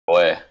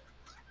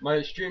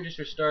My stream just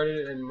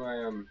restarted and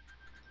my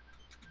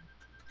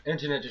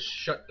internet just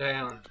shut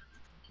down.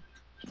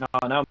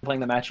 Oh, now I'm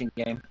playing the matching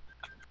game.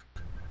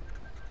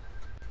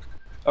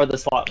 Or the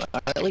slot.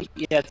 At least,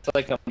 yeah, it's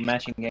like a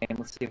matching game.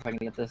 Let's see if I can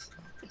get this.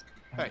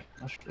 Hey.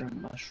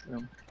 Mushroom,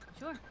 mushroom.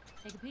 Sure,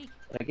 take a peek.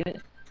 Did I get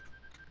it?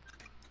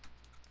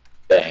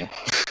 Dang.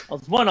 Oh,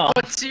 it's one off.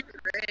 What's your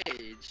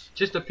age?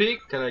 Just a peek?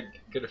 Can I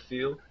get a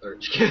feel? Or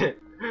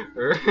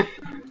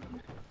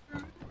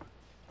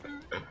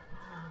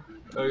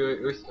oh,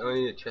 wait, I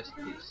need a chest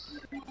piece.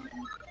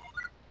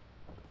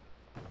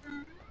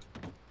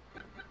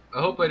 I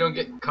hope I don't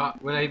get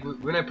caught when I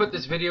put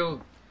this video.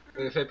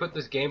 If I put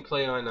this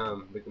gameplay on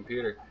the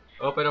computer,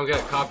 I hope I don't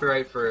get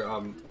copyright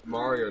for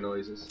Mario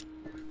noises.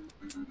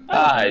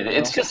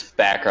 It's just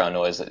background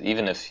noise.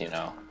 Even if you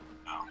know,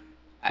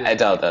 I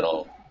doubt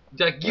that'll.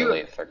 Like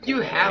really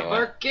you have anyway.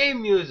 our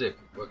game music.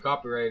 We're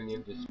copyrighting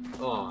you. Just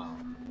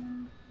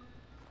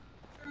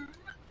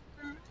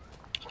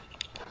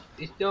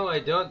no, I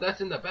don't.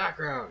 That's in the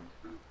background.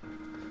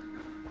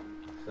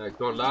 Like,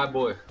 don't lie,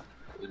 boy.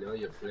 You know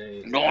you're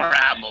playing. Don't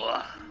lie,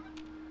 boy.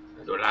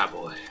 Don't lie,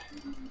 boy.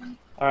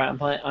 All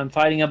right, I'm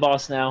fighting a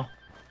boss now.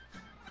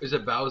 Is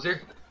it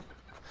Bowser?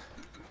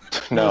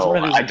 No,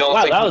 I don't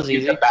wow, think that you was can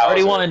easy. get to Bowser.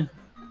 Already won.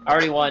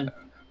 Already won.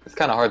 It's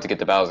kind of hard to get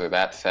to Bowser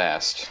that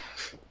fast.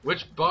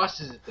 Which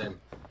boss is it then?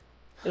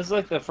 This is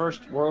like the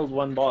first World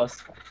 1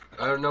 boss.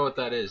 I don't know what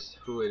that is.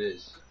 Who it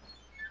is?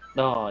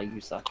 Oh,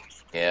 you suck.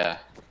 Yeah.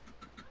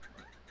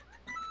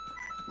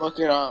 Look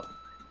it up.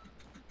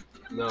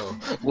 No.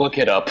 Look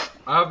it up.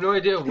 I have no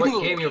idea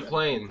what game you're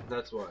playing.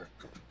 That's why.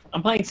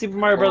 I'm playing Super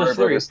Mario Bros.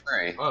 3. Brothers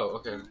 3. Oh,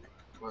 okay.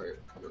 Mario.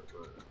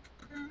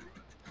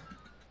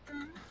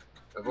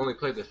 I've only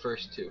played the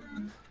first two.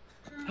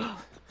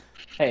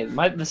 Hey,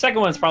 the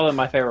second one's probably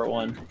my favorite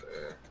one.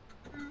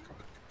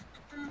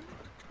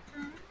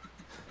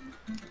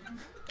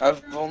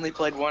 I've only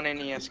played one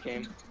NES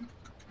game.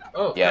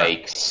 Oh, crap.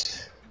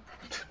 Yikes.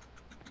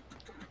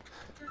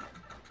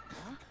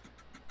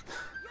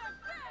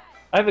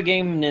 I have a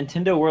game,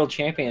 Nintendo World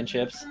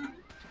Championships.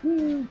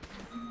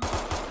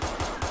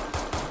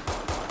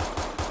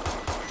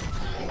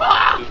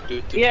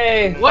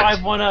 Yay! What? 5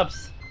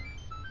 1-ups.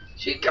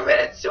 She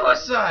committed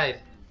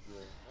suicide!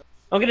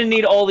 I'm gonna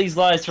need all these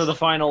lives for the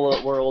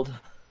final world.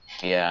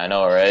 Yeah, I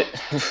know, right?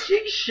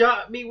 She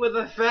shot me with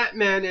a fat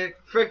man at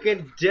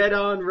frickin' dead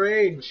on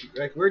range.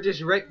 Like, we're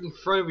just right in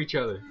front of each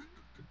other.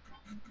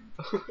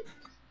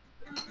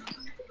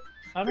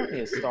 I don't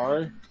need a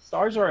star.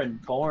 Stars are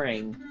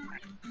boring.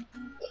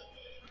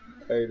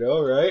 I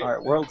know, right?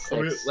 Alright, World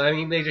 6. I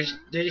mean, they just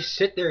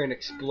sit there and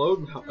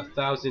explode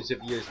thousands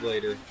of years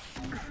later.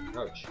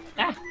 Ouch.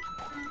 Ah.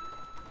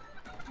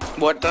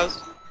 What does?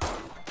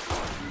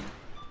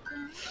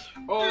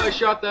 Oh, I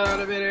shot that out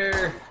of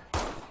midair.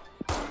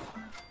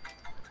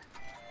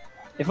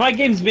 If my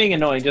game's being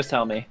annoying, just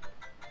tell me.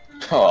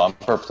 Oh, I'm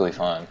perfectly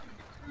fine.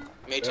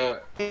 Me too.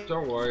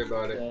 Don't worry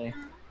about it. Okay.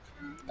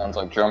 Sounds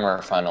like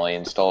Drummer finally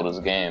installed his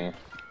game.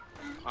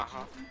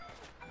 Uh-huh.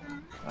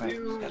 Alright,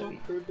 it's gotta be.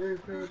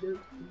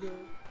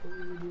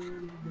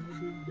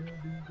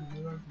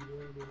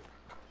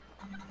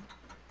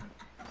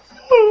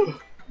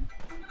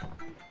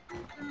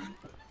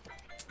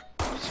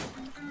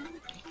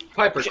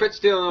 Piper, quit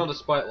stealing all the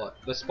spotlight.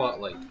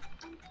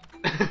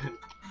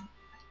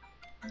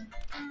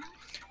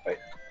 Wait.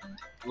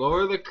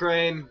 Lower the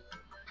crane.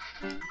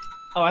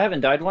 Oh, I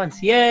haven't died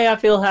once. Yay, I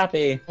feel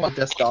happy. I want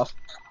this off.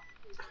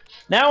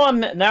 Now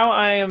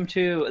I am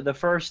to the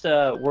first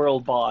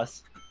world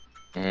boss.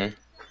 Mm-hmm.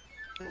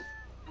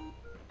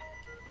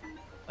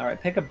 Alright,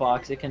 pick a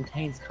box. It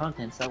contains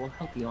contents that will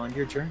help you on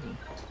your journey.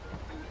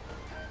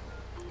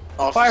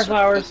 Fire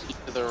flowers.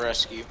 To the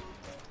rescue.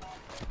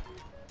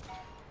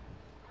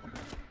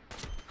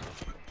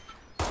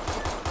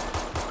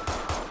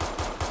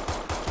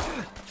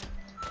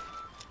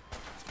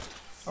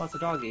 Oh, it's a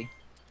doggy.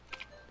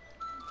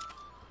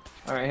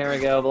 Alright, here we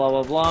go. Blah,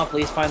 blah, blah.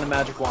 Please find the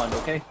magic wand,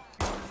 okay?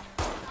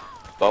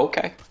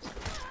 Okay.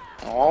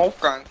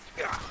 Okay.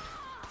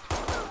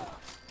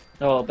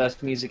 Oh,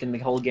 best music in the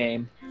whole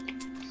game.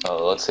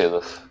 Oh, let's see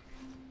this.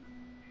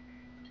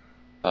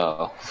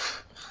 Oh.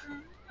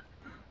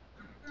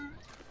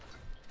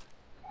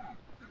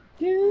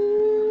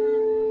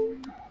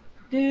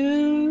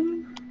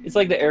 It's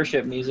like the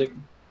airship music.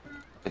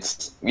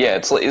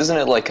 Isn't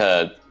it like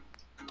a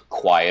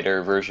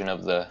quieter version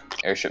of the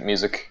airship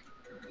music?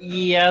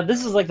 Yeah,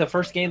 this is like the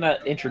first game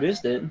that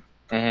introduced it.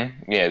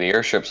 Mm-hmm. Yeah, the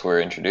airships were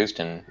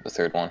introduced in the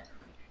third one.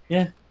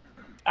 Yeah.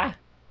 Ah.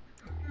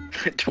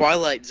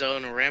 Twilight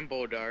Zone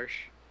Rambo Darsh.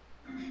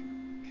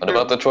 What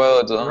about the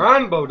Twilight Zone?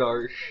 Rainbow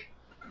Darsh.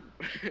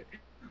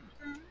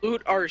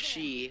 Oot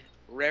Arshi,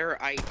 Rare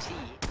IT,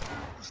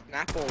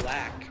 Snapple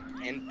Lack,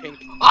 and Pink.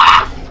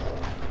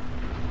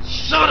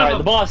 Son Alright, of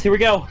the a... boss, here we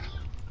go.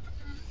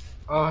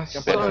 Oh,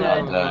 Jump son on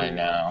of his a... head. Die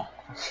now.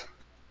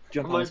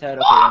 Jump I'm on his like, head.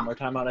 Okay, one more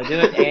time out I do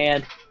it,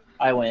 and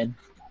I win.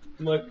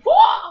 I'm like,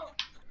 whoa!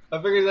 I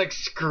figured like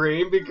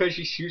scream because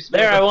she shoots me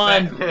There, with I a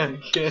won. fat man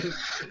kid.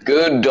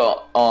 Good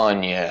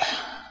on ya.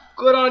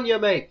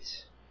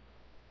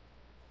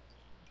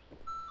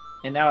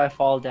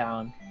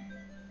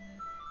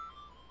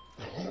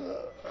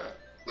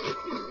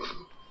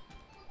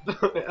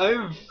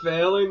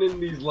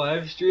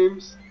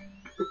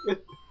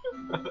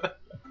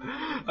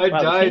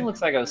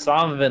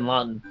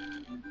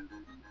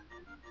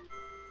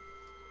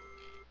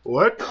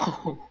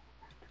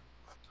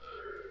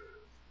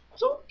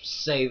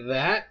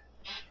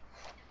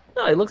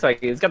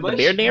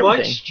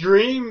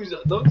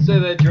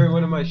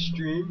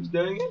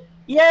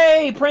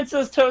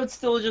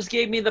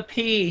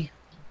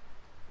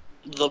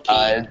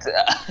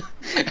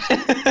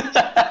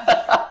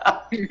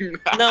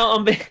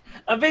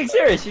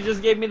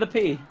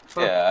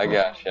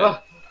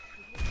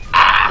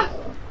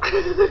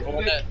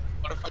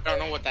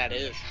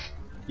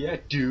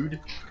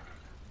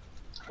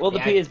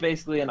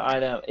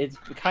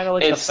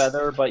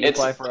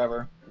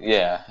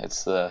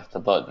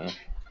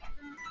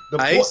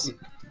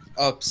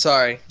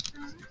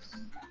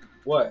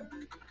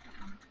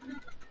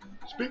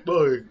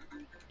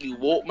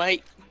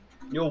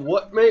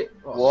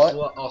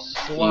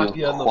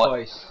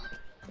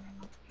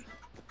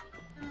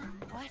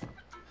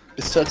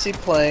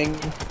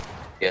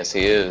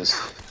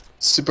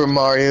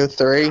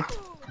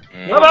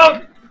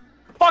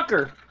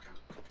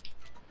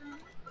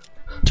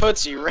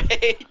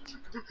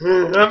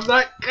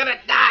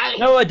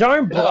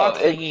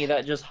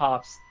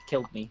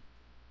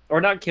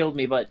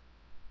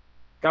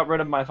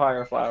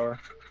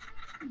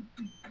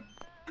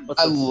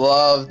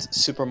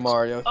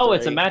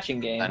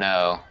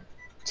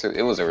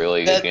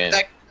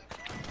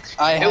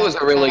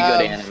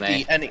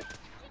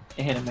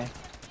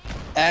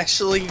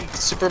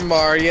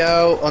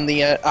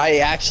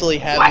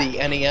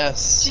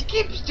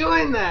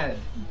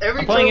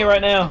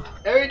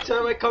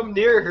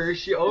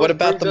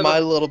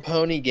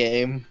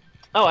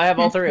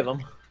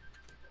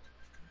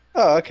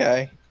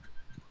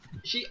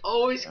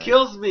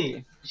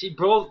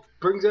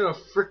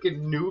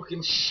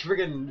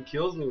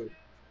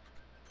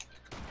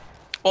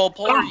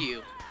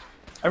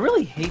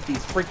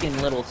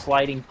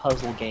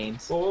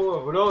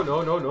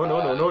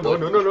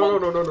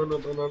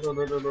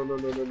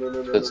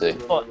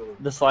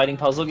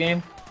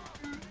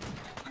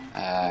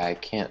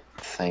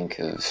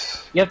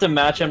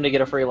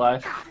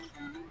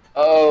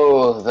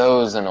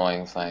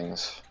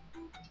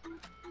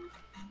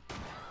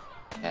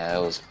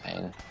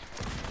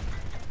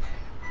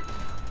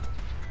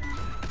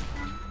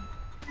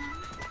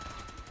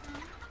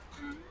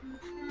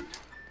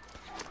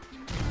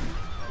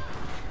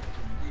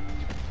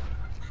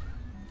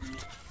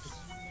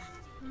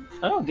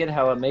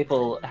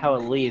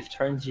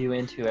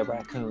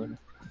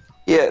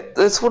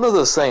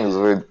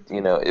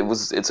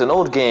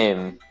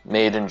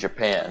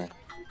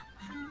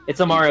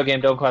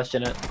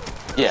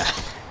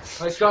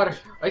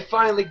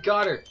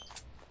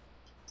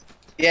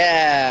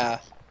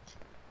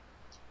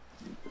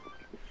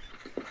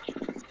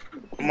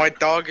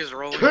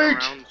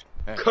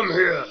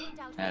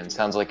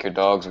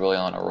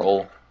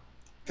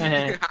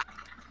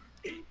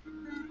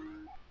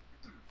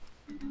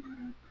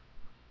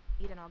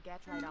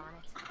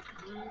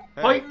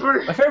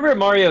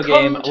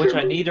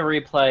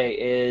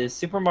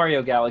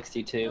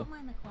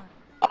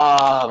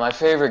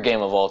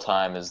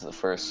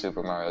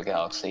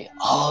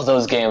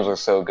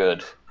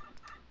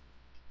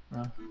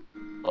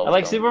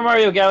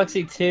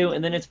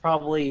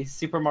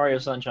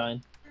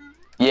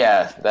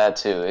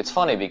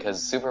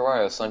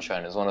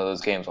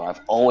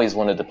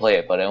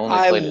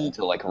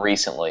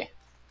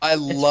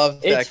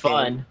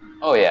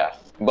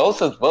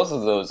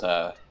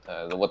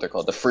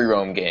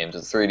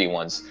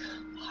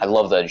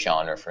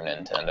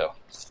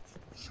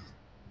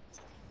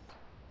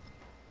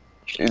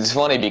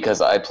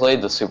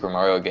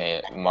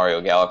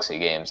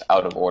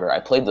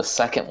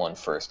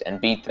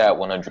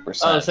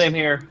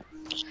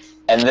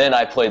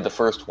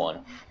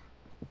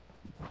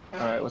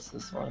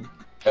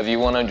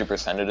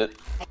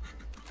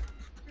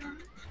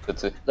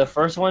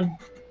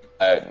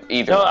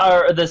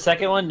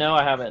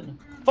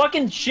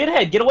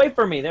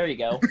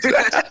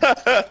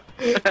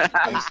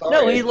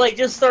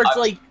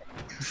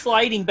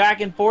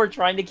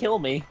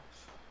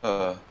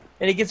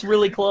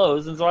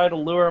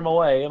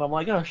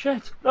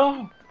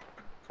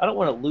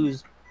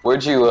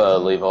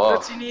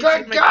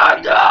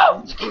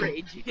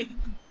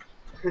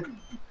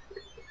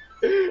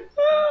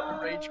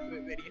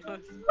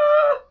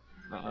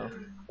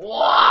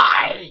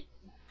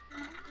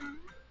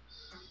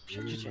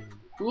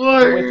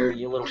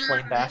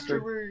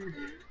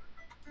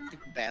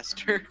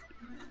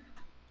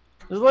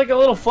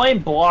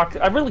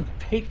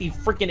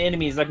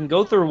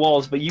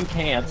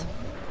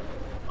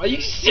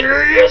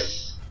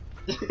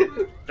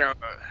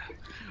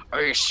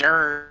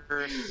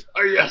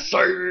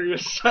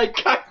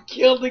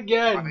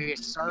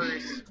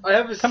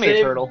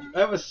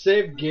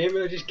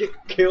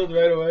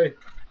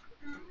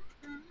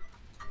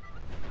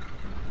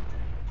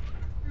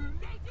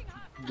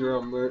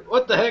 drummer.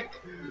 What the heck?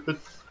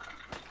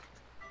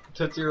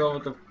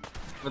 Tootsieroll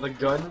with a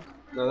gun?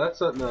 No, that's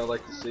something I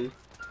like to see.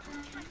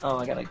 Oh,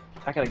 I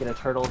gotta get a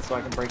turtle so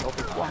I can break all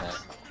the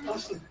blocks.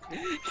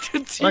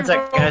 Tootsieroll One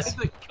sec, guys.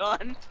 with a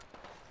gun.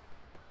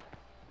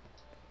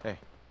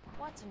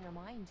 What's in your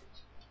mind?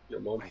 Your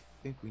mom. I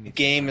think we need The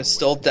game is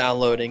still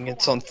downloading.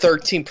 It's on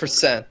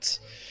 13%.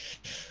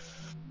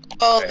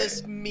 Oh,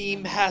 this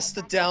meme has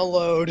to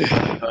download.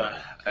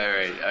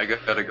 Alright, I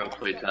gotta go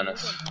play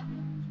tennis.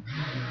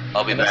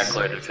 I'll be back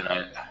later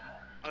tonight.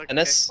 Okay.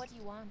 Ennis? What do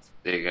you want?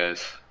 See you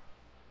guys.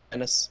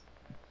 Ennis?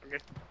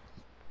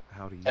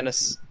 How do you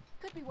Ennis?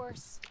 Could be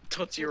worse.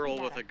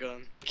 Tootsieroll with a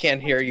gun.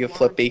 Can't hear you,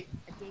 Flippy.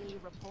 A daily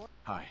report.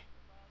 Hi.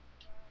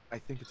 I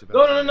think it's about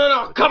No, no, no,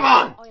 no, no! Come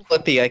on! I'll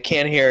Flippy, I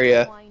can't hear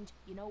you. find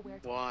you know where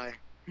to- Why?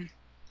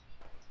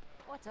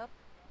 What's up?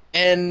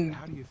 And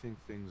How do you think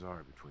things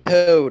are between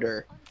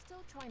Coder. I'm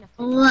still trying to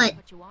figure out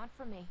what you want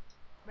from me.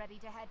 Ready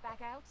to head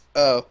back out?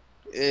 Oh,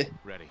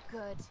 Ready.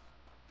 Good.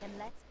 Then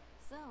let's.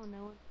 So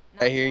no.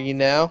 I hear you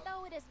now.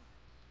 No, it isn't.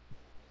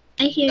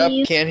 I hear Yep,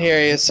 you. can't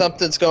hear you.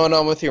 Something's going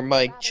on with your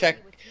mic. Check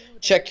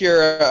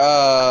your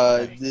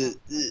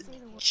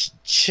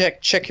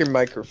check your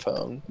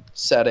microphone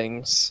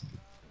settings.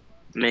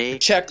 Me?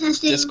 Check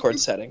Testing. Discord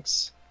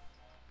settings.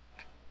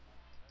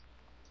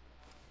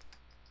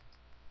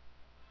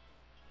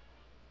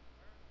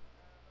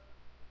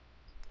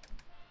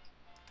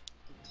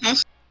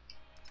 Test.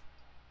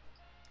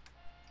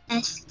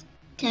 Test.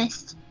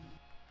 Test.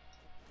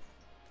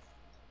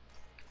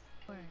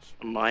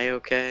 Am I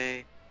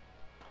okay?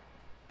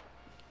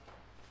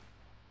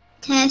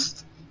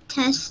 Test.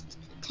 Test.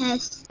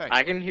 Test.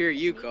 I can hear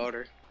you,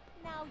 Coder.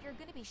 Now you're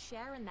gonna be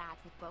sharing that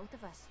with both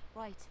of us,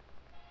 right?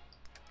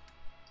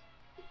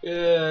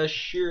 Yeah,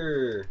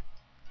 sure.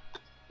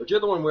 But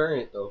you're the one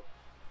wearing it, though.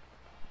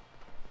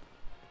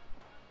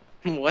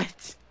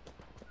 What?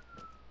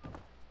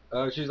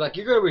 She's like,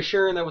 you're gonna be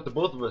sharing that with the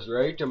both of us,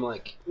 right? I'm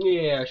like,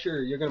 yeah,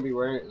 sure, you're gonna be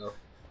wearing it, though.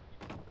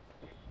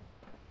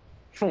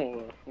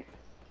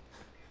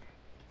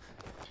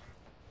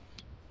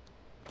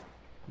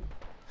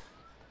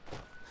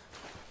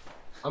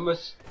 I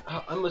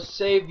must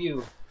save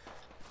you.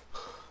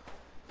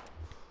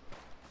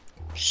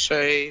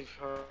 Save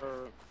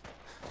her.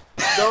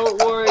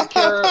 Don't worry,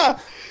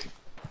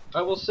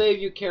 I will save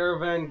you,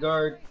 Caravan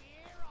Guard.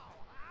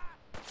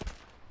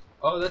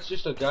 Oh, that's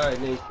just a guy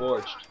named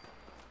Forged.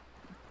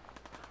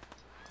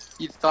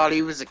 You thought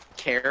he was a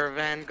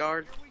caravan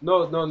guard?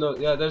 No, no, no.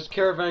 Yeah, there's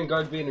Caravan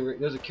Guard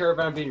there's a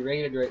caravan being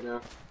raided right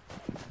now.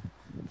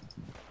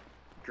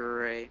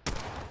 Great.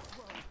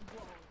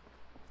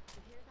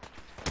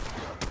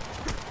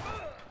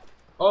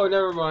 Oh,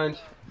 never mind.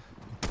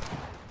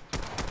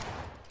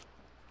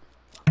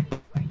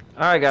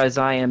 Alright guys,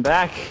 I am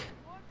back.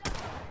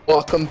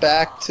 Welcome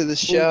back to the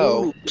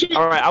show.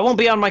 Alright, I won't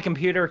be on my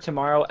computer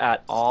tomorrow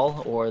at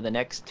all, or the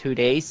next 2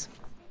 days.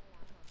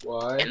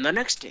 Why? And the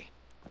next day.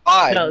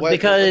 Why? No, What-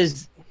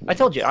 because I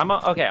told you, I'm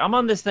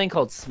on this thing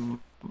called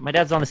my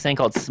dad's on this thing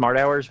called Smart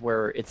Hours,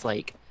 where it's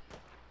like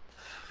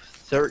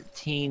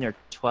 13 or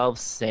 12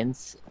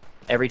 cents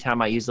every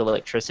time I use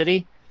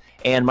electricity,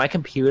 and my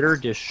computer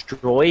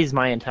destroys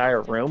my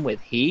entire room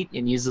with heat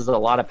and uses a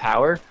lot of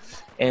power.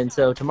 And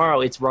so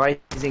tomorrow it's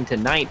rising to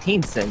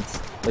 19 cents,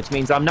 which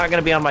means I'm not going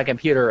to be on my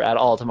computer at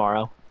all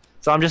tomorrow.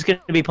 So I'm just going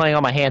to be playing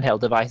on my handheld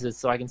devices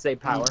so I can save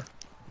power.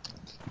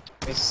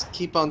 Just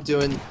keep on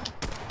doing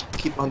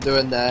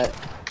that.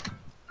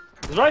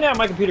 Because right now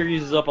my computer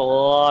uses up a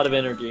lot of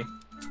energy.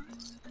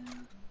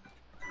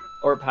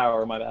 Or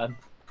power, my bad.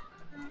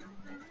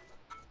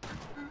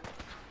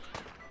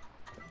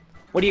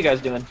 What are you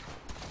guys doing?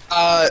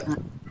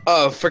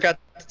 Oh, forgot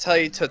to tell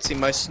you, Tootsie,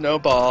 my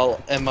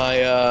snowball and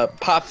my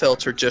pop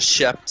filter just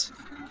shipped.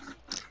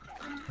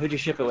 Who'd you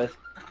ship it with?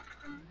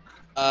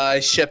 I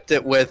shipped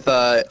it with,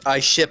 I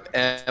ship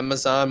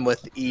Amazon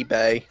with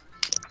eBay.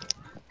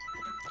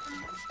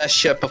 Best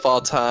ship of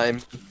all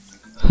time.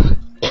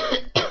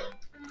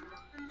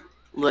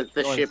 Let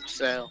the ship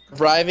sail.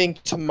 Arriving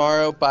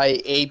tomorrow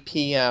by 8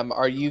 p.m.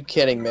 Are you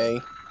kidding me?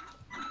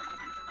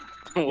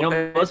 You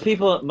know, most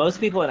people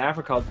in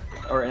Africa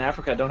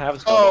don't have a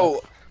snowball.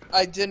 Oh,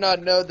 I did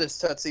not know this,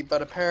 Tootsie,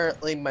 but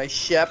apparently my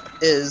ship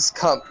is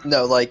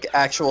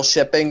actual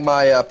shipping.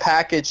 My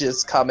package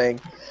is coming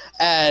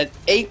at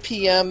 8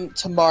 p.m.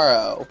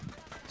 tomorrow.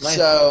 Nice.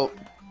 So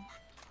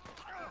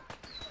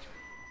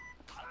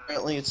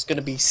apparently it's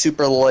gonna be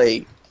super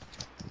late.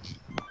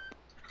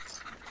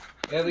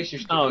 Yeah, at least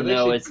you're. Oh at least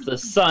no, you- it's the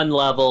sun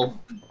level.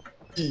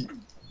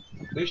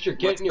 At least you're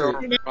getting your.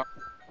 At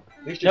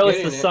least you're No, it's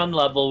getting the it. sun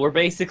level, where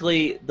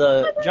basically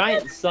the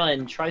giant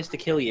sun tries to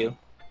kill you.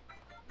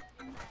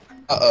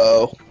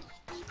 Uh-oh.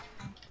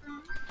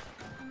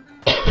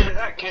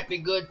 That can't be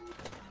good.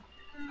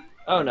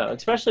 Oh no,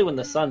 especially when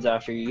the sun's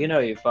after you, you know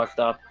you fucked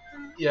up.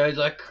 Yeah, he's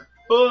like,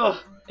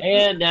 oh.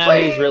 And now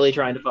Wait. he's really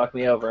trying to fuck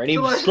me over. And he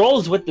Celestia.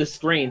 scrolls with the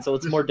screen, so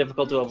it's more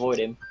difficult to avoid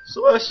him.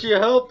 Celestia,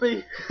 help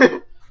me!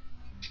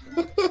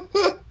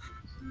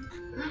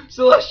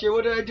 Celestia,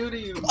 what did I do to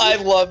you? I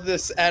love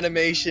this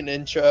animation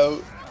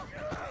intro.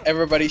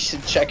 Everybody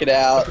should check it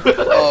out.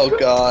 Oh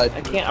god.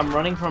 I can't. I'm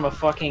running from a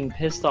fucking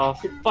pissed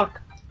off.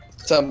 Fuck.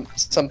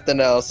 Something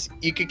else.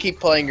 You could keep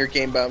playing your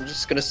game, but I'm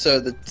just gonna show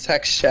the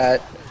text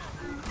chat.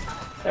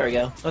 There we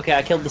go. Okay,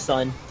 I killed the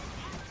sun.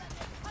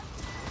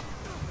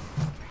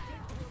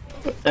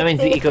 That means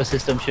the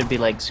ecosystem should be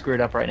like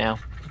screwed up right now.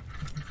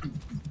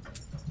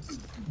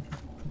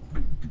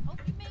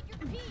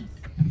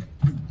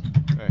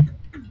 Hey,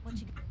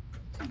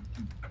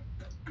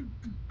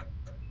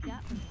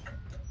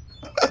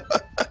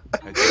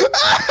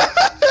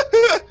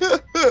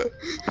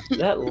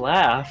 That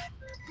laugh.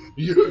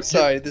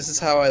 Sorry, this is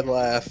how I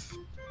laugh.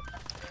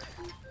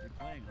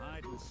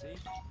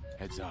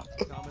 heads up.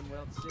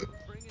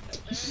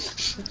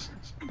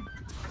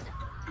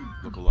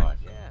 Look alive.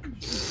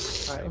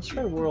 Alright, let's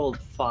try World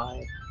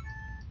 5.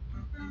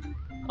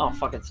 Oh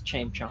fuck, it's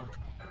Chain Chomp.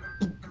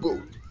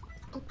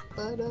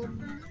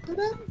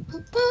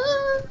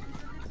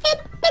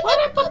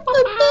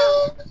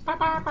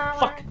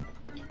 Fuck!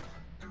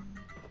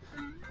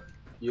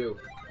 You.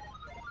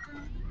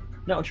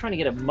 No, I'm trying to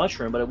get a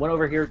mushroom, but it went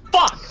over here.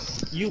 Fuck!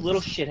 You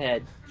little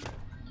shithead.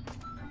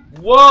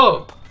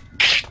 Whoa!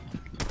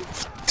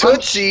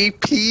 Tootsie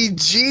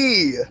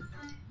PG!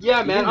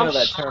 Yeah, You man, do know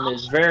that term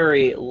is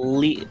very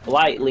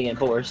lightly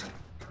enforced.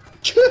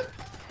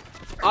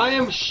 I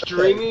am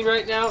streaming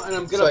right now, and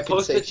I'm So gonna I can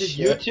post say it to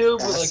shit,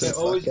 YouTube ass, like I and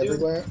always fuck do.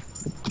 everywhere.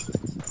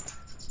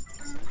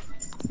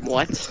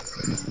 What?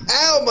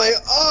 Ow, my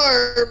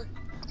arm!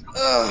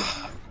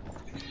 Ugh.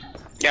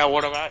 Yeah,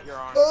 what about your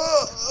arm?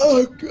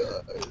 Oh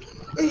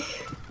god.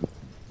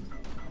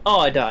 Oh,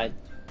 I died.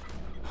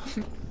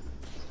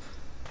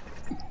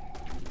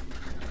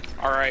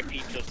 R.I.P.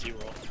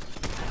 Tootsieroll.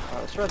 Alright,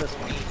 let's try this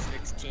one.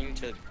 2016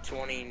 to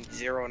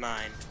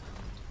 2009.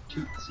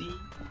 Tootsie.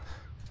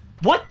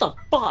 What the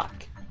fuck?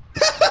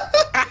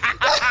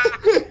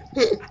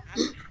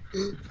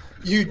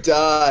 You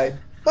died.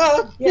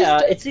 Yeah,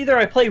 it's either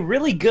I play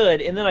really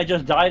good and then I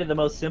just die to the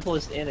most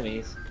simplest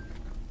enemies.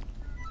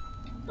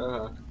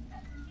 Uh-huh.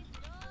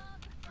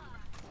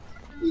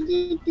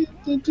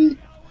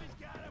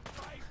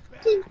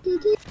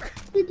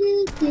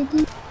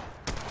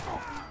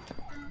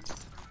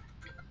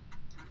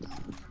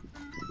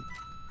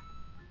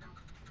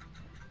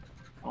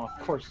 Oh, of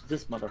course,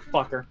 this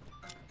motherfucker.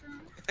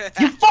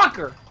 You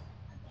fucker!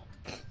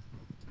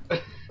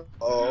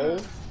 Oh.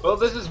 Well,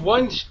 this is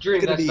one stream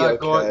Gonna that's be not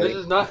going. okay.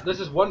 This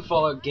is one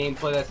Fallout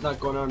gameplay that's not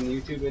going on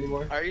YouTube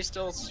anymore. Are you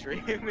still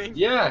streaming?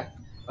 Yeah,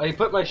 I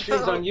put my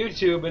streams on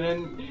YouTube, and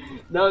then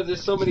now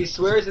there's so many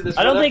swears in this.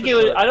 I don't one think it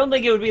would. episode. I don't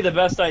think it would be the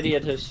best idea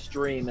to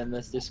stream in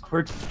this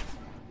Discord.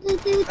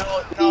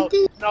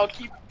 No,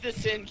 keep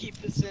this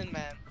in,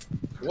 man.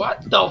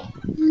 What the?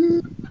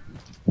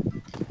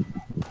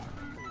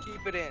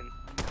 Keep it in.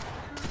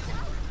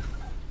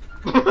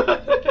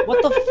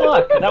 What the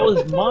fuck? That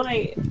was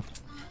my.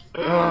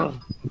 Ugh.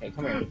 Hey,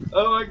 come here.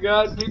 Oh my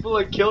god, people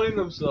are killing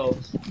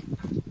themselves.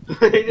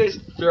 He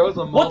just throws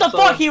them. What the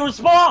fuck? He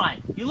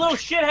respawned! You little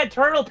shithead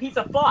turtle piece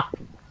of fuck!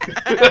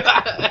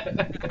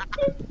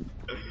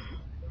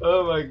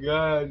 Oh my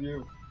god,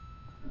 you.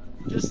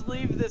 Just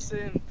leave this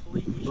in,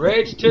 please.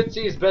 Rage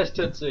Tootsie is best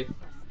Tootsie.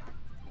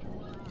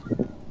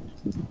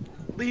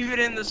 Leave it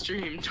in the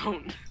stream.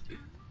 Don't.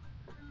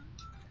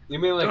 You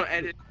mean Don't like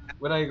edit.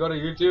 when I go to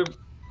YouTube?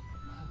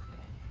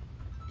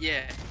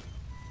 Yeah.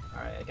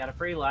 Alright, I got a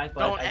free life,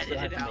 but Don't I still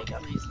edit have it to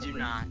out. make up. Please do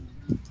not.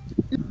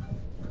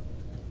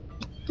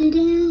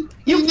 You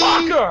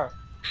fucker!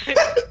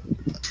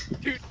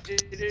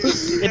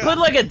 They put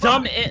like a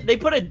dumb. They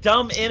put a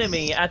dumb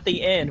enemy at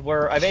the end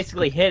where I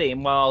basically hit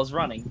him while I was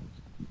running.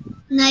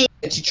 Nice.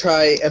 Did you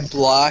try and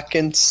block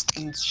and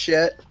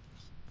shit?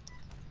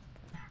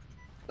 I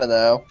don't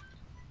know.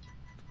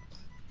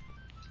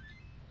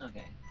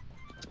 Okay.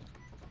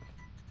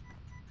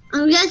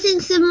 I'm guessing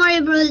Super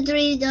Mario Bros.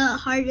 3 the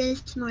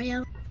hardest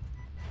Mario.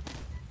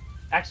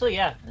 Actually,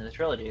 yeah, in the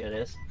trilogy it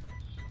is.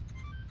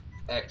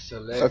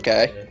 Excellent.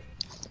 Okay.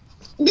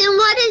 Then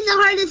what is the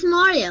hardest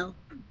Mario?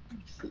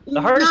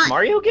 The hardest Not-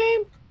 Mario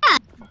game? Yeah.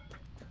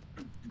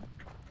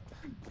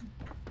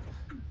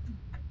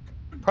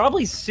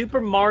 Probably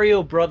Super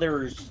Mario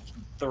Brothers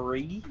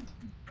 3.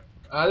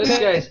 This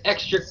guy's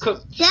extra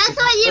cooked. That's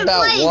what you're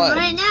About playing what?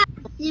 right now.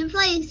 You're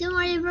playing Super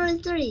Mario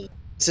Bros. 3.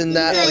 Isn't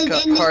that like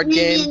In a the hard movie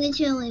game? and the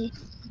trilogy.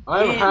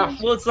 I'm Yeah,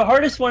 half. well, it's the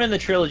hardest one in the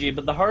trilogy,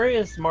 but the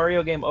hardest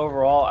Mario game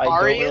overall, I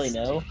don't really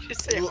know. Did you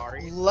just say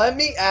Ari? Let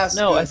me ask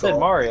No, Google. I said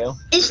Mario.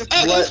 It's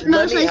Let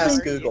most me ask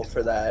likely. Google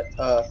for that.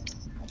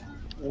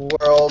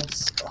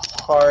 World's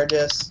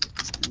hardest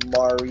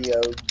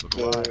Mario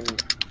game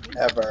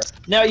ever.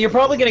 Now, you're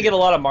probably going to get a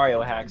lot of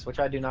Mario hacks, which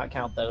I do not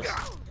count those.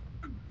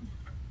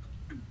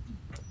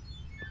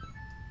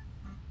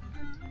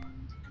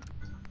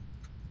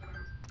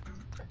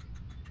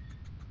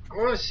 I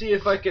want to see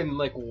if I can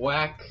like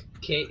whack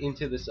Kate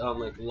into this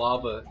like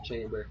lava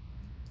chamber.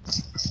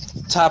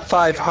 Top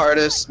 5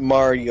 hardest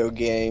Mario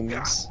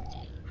games.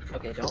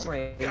 Okay, don't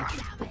rage.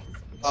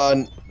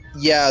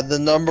 Yeah, the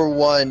number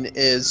 1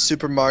 is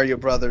Super Mario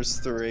Brothers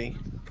 3.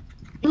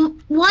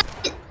 What?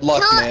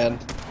 Luck, Tell- man.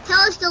 Tell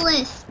us the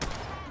list.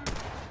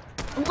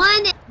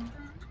 1,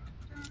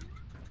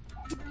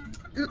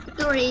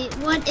 3.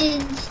 What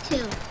is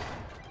 2?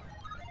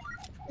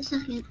 A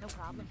second. No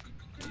problem.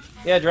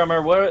 Yeah,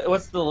 drummer.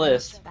 What's the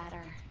list?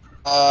 Better.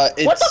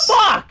 It's, What the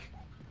fuck?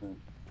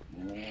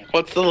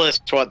 What's the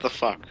list? What the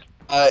fuck?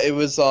 It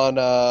was on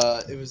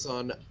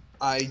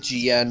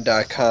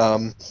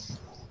IGN.com.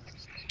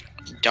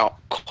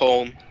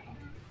 .com.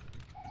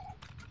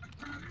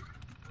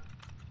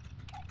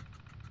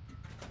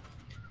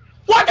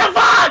 What the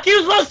fuck?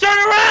 You supposed to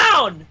turn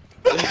around!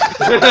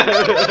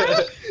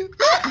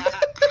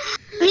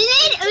 We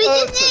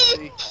just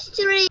need a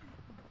stream.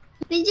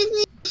 We just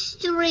need a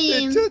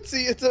stream.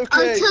 Tootsie, it's Oh,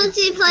 okay.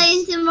 Tootsie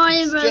playing some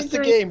Mario Bros. Just a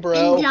game,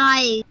 bro. And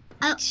dying.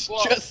 It's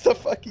just a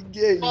fucking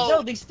game.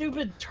 No, these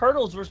stupid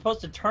turtles were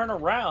supposed to turn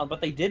around, but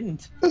they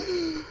didn't.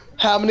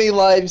 How many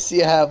lives do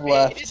you have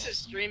left? This is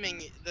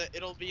streaming.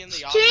 It'll be in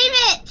the audio. Stream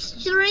it!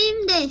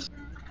 Stream this!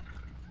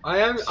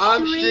 I'm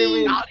Stream.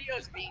 streaming. The audio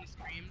is being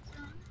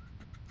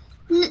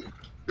streamed.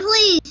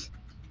 Please!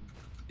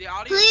 The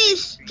audio.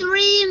 Please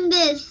stream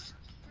this!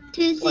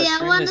 Tootsie, What, I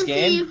stream want to this see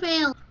game? you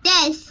fail.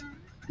 Yes!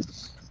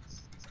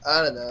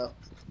 I don't know.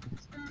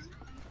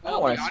 I don't The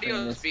want to audio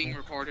stream is this. being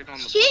recorded on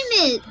the. Stream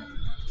it!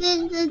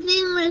 Since it's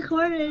being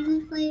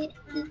recorded,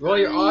 Well,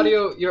 your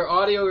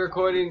audio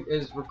recording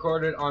is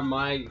recorded on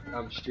my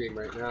stream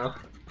right now.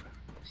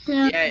 So,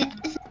 Yeah,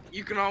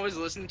 you can always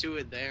listen to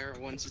it there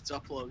once it's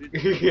uploaded.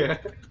 Yeah.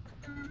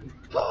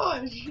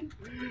 Gosh.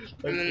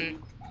 And then,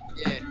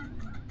 yeah.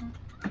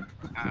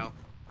 Ow.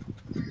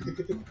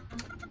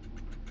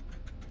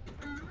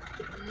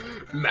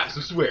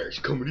 Massive swears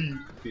coming to you.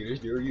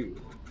 Theaters near you.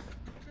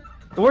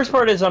 The worst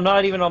part is I'm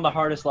not even on the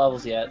hardest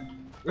levels yet.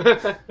 We're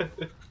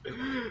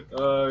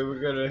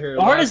gonna hear.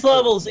 The hardest lots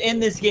of- levels in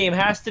this game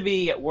has to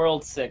be at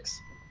World 6.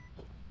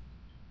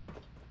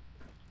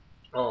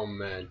 Oh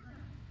man,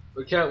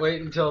 we can't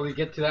wait until we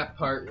get to that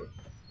part.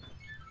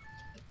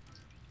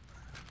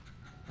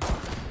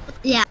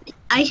 yeah,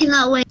 I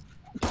cannot wait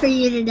for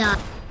you to die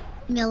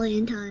a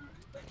million times.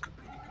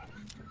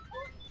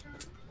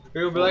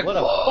 We'll be like, What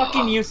a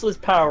fucking useless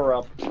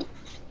power-up.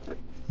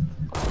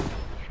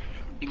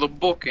 The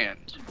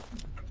bookend.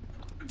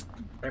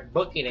 They're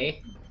booking, eh?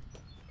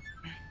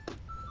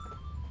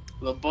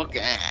 The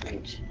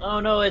bookend. Oh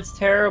no, it's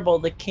terrible.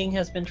 The king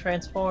has been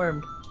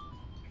transformed.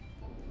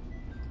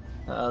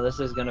 Oh, this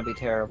is gonna be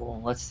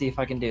terrible. Let's see if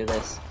I can do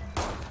this.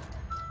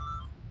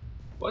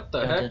 What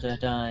the heck? Dun,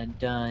 dun,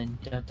 dun,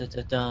 dun,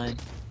 dun, dun.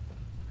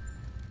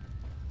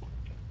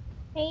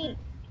 Hey.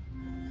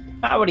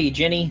 Howdy,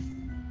 Jenny.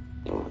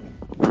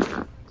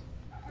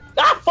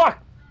 Ah,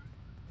 fuck!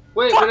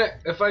 Wait, Fuck!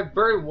 if I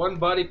burn one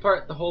body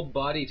part, the whole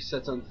body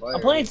sets on fire.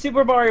 I'm playing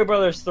Super Mario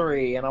Brothers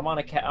 3, and I'm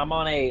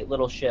on a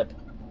little ship.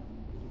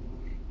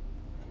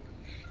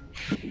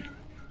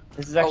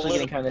 This is actually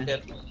getting kind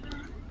of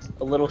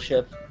a little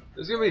ship.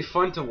 It's gonna be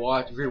fun to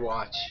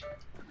rewatch.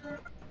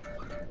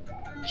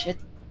 Shit.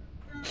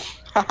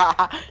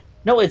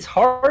 No, it's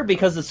hard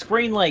because the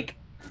screen like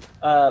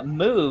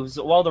moves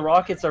while the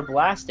rockets are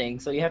blasting,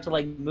 so you have to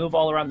like move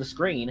all around the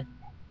screen.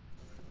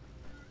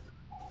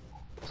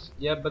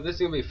 Yeah, but this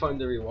is gonna be fun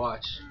to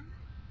rewatch.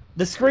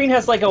 The screen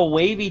has like a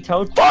wavy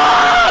tone.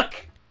 Fuck!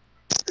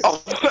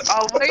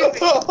 Oh, wait.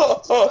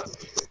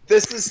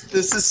 This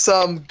is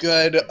some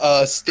good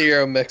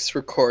stereo mix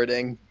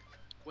recording.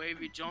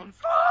 Wavy John.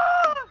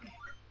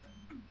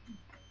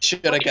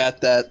 Should have got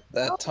that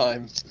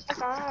time.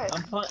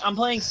 I'm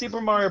playing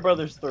Super Mario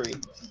Brothers 3.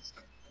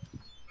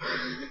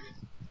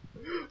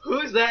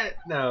 Who's that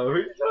now? Who are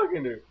you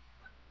talking to?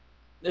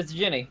 It's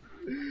Jenny.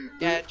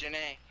 Yeah,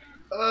 Janae.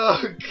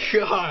 Oh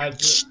God.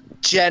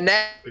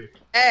 Janae,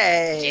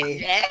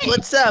 hey,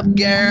 what's up,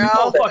 girl?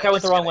 Oh fuck! I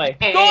went the wrong way.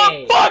 Hey. Go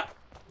on, fuck!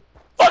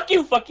 Fuck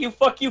you! Fuck you!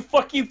 Fuck you!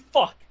 Fuck you!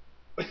 Fuck!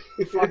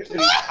 Fuck you,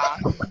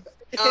 Tom.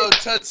 Oh,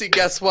 Tootsie,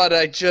 guess what?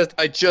 I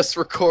just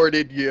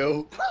recorded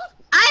you.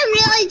 I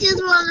really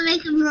just want to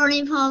make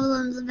brony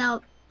problems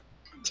about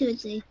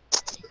Tootsie.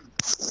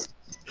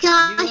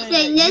 Gosh,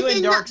 dang, this You is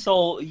and not- Dark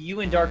Soul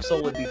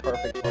would be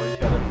perfect for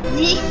each other.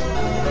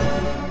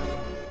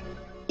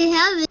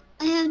 I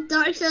have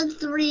Dark Souls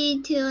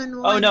 3, 2,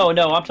 and 1. Oh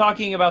no, I'm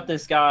talking about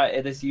this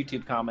guy, this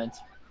YouTube comment.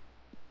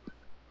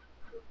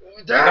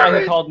 The guy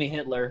who called me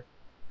Hitler.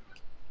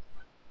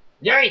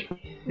 Yay!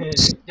 No.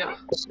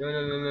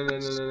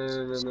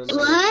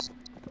 What?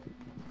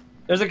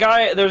 There's a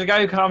guy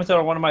who commented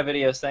on one of my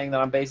videos saying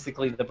that I'm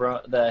basically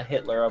the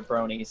Hitler of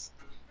bronies.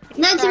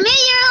 No, to me,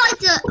 you're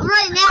like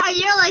right now,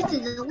 you're like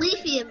the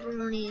leafy of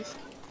bronies.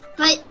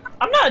 But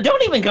I'm not.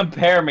 Don't even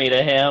compare me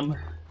to him.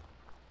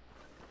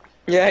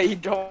 Yeah, you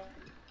don't.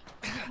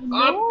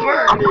 I'm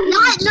burning.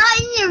 not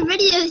in your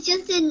videos,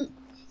 just in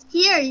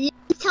here. You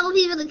just tell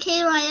people to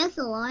KYS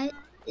a lot.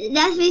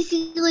 That's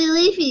basically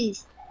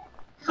leafies.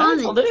 I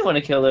haven't told anyone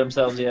to kill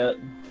themselves yet.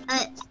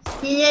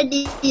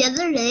 The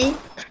other day.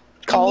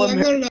 Call and him.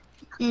 the other day.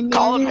 And the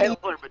Call him other day.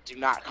 Hitler, but do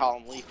not call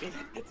him Leafy.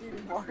 It's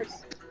even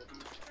worse.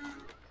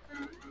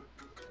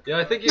 Yeah,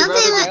 I think you'd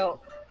Nothing rather.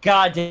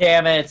 God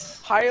damn it!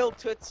 Heil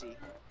Tootsie.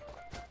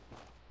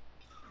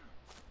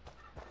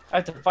 I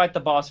have to fight the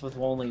boss with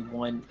only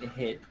one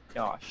hit.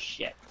 Oh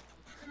shit!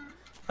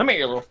 Come here,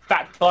 you little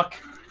fat fuck.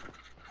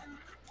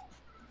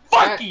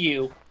 Fuck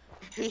you!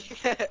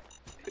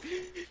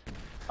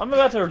 I'm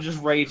about to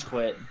just rage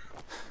quit.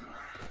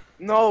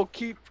 No,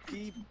 keep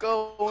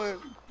going.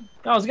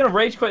 No, I was gonna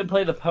rage quit and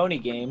play the pony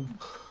game.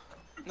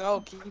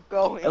 No, keep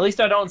going. At least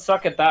I don't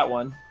suck at that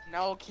one.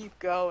 No, keep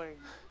going.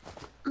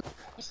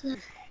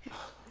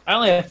 I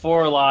only have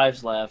 4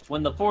 lives left.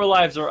 When the 4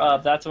 lives are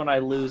up, that's when I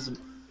lose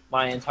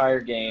my entire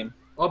game.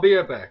 I'll be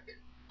right back.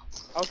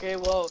 Okay,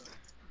 well,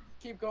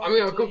 keep going. I'm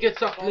gonna go get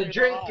something to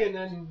drink and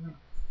then.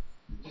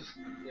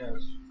 Yeah.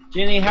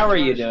 Ginny, how are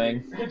you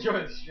doing? Enjoy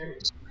the stream.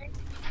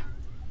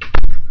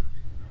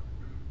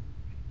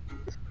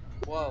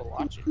 Whoa,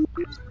 watch it.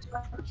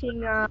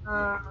 Watching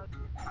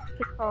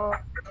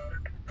TikTok.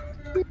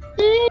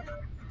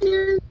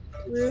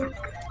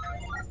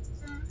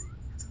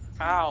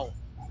 How?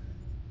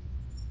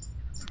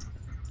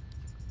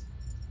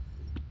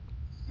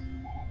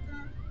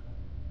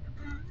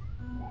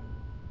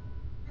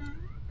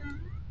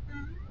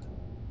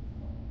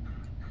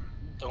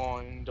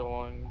 Doing,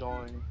 doing,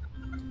 doing.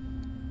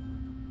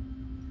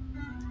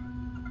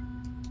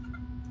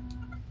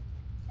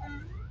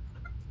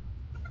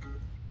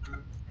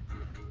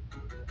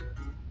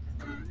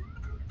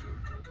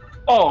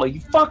 Oh, you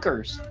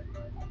fuckers!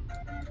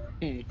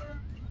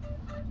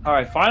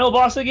 Alright, final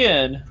boss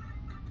again.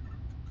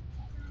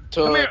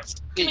 Come here.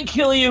 Let me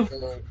kill you.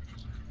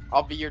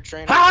 I'll be your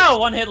trainer. How?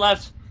 1 hit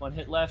left. 1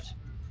 hit left.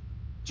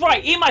 That's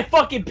right. Eat my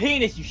fucking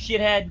penis, you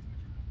shithead.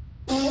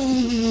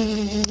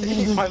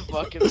 My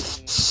fucking.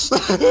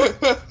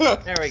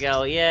 There we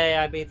go. Yay!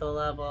 I beat the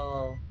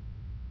level.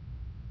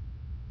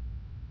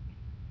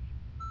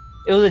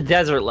 It was a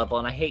desert level,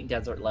 and I hate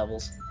desert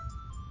levels.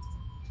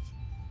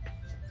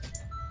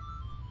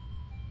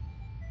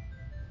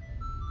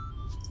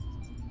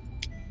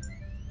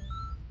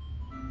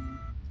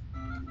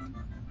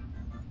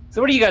 So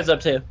what are you guys up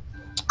to?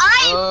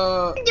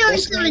 I'm doing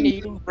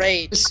something.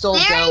 Rage. It's still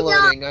There you go.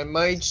 downloading. I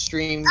might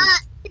stream.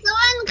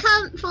 Someone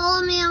come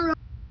follow me on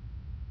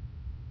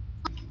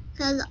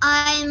because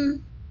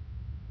I'm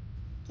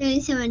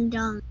doing something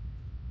dumb.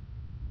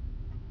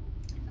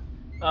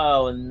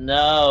 Oh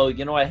no!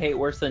 You know what I hate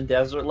worse than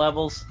desert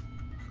levels?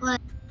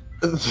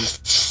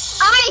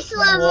 Ice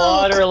level.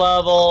 Water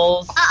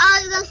levels.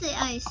 I was gonna say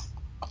ice.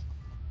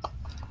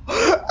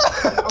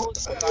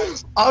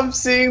 I'm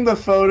seeing the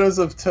photos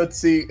of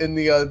Tootsie in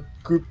the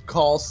group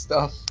call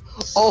stuff.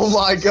 Oh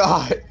my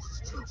god.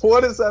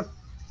 What is that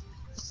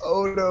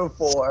photo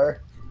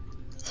for?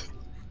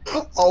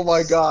 Oh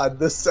my god,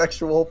 the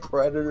sexual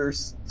predator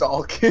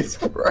stalk is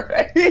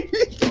great.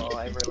 Oh,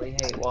 I really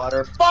hate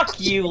water. Fuck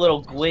you,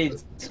 little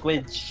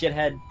squid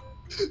shithead.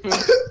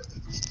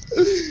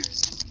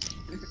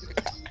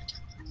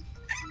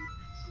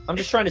 I'm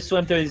just trying to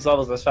swim through these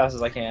levels as fast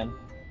as I can.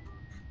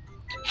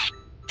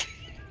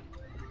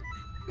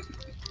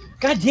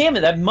 God damn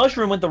it, that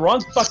mushroom went the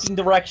wrong fucking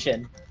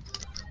direction.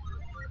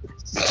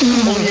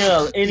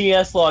 Oh yeah,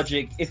 NES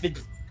logic. If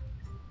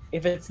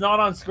it's not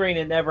on screen,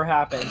 it never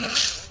happened.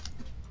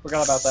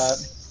 Forgot about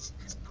that.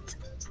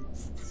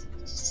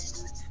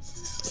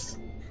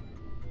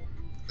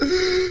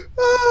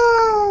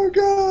 Oh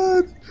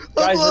god.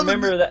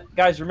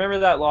 Guys, remember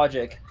that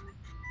logic.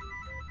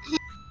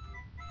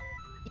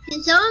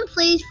 Can someone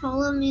please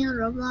follow me on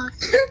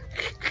Roblox?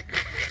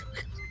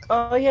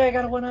 Oh yeah, I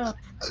got a 1-up.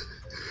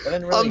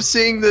 Really... I'm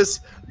seeing this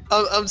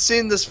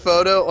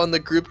photo on the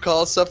group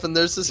call stuff, and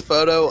there's this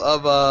photo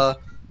of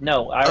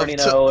No, I already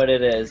know what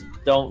it is.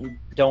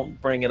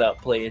 Don't bring it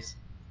up, please.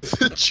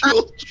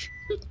 children.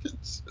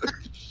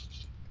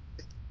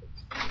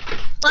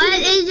 What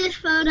is this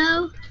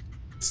photo?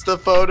 It's the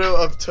photo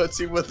of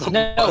Tootsie with a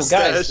mustache.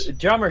 Guys,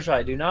 drummer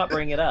shy, do not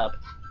bring it up.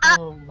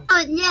 Oh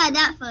yeah,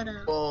 that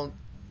photo. Well,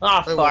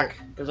 Oh fuck!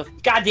 There's a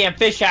goddamn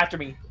fish after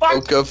me. Fuck!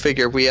 oh, go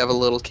figure. We have a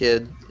little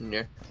kid in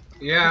here.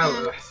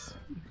 Yeah.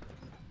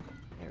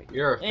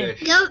 You're a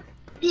fish. Go.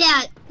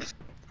 Yeah.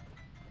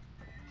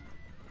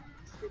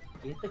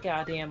 Get the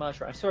goddamn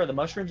mushroom. I swear, the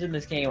mushrooms in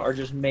this game are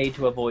just made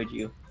to avoid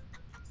you.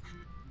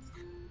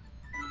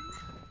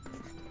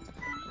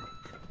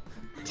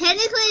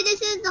 Technically,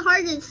 this is the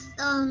hardest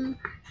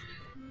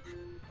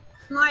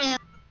Mario.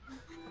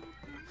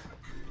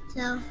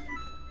 So.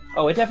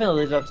 Oh, it definitely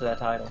lives up to that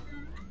title.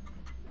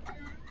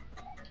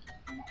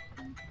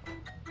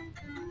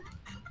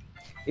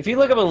 If you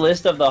look up a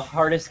list of the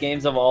hardest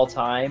games of all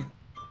time,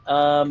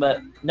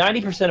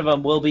 90% of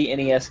them will be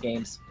NES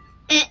games.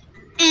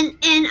 And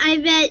I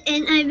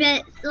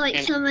bet like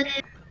some of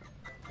them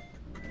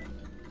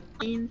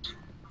games.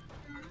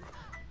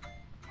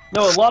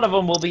 No, a lot of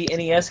them will be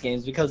NES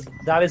games because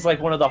that is like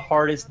one of the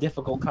hardest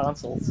difficult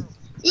consoles.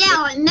 Yeah,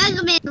 like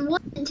Mega Man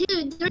 1,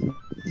 2, 3,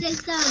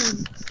 6,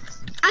 7.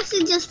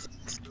 Actually, just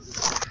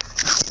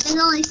 6. There's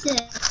only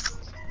 6.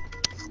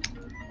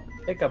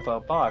 Pick up a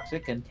box.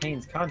 It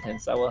contains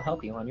contents that will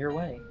help you on your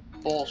way.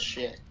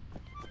 Bullshit.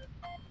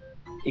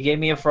 It gave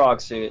me a frog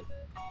suit.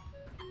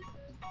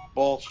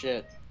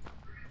 Bullshit.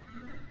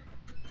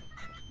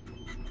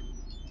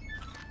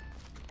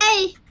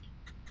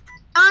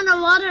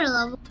 underwater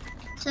level,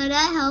 so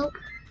that helped.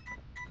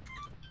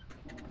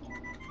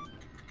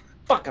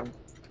 Fuck 'em.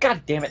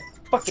 God damn it.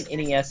 Fucking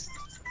NES.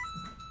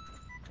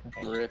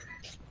 Okay. Rip.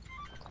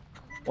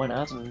 One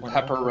up. One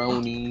up.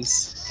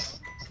 Pepperonis.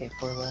 Okay,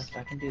 4 left.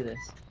 I can do this.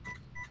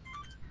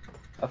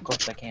 Of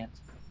course I can.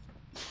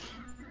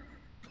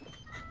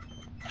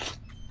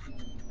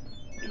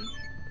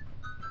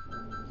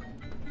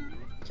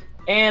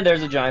 And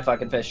there's a giant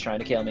fucking fish trying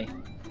to kill me.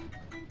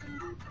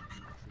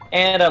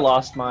 And I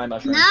lost my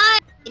mushroom.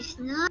 Nice,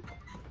 nice.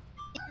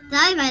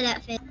 Die by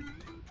that fish.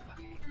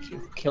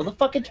 Kill the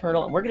fucking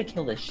turtle, and we're gonna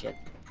kill this shit.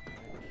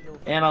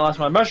 And I lost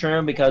my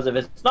mushroom because if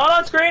it's not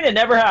on screen, it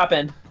never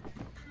happened.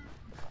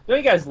 Don't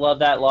you guys love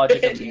that logic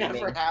of It gaming?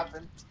 never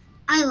happened.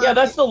 I love Yeah,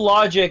 that's it. the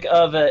logic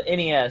of a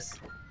NES.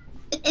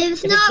 If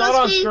it's If it's not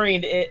on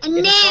screen, screen, it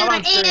never,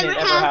 never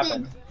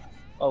happened.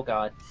 Oh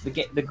god, the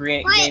game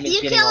Wait, is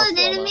you getting kill all an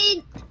slow-mo.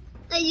 enemy,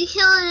 like you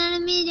kill an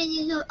enemy, then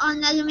you go on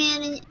Mega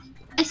Man and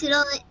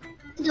accidentally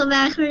go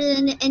backwards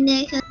and then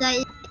because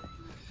I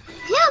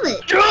kill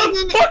it. And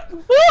then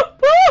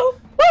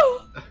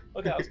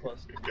Okay, that was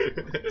close.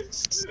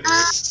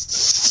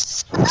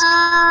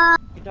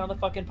 Get down the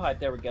fucking pipe.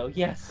 There we go.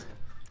 Yes.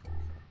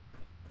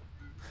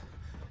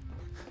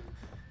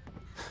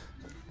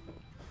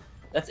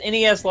 That's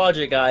NES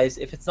logic, guys.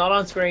 If it's not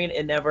on screen,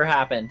 it never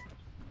happened.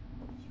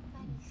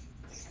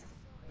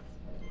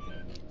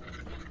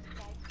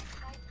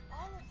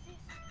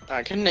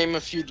 I can name a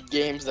few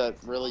games that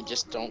really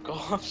just don't go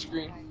off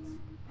screen.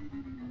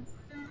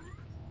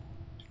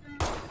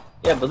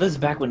 Yeah, but this is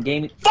back when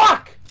gaming.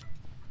 Fuck!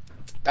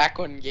 Back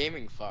when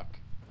gaming, fuck.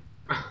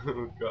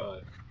 Oh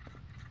god.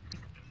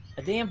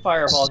 A damn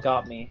fireball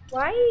got me.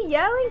 Why are you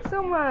yelling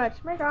so much?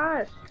 My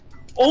gosh.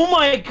 Oh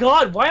my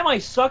god, why am I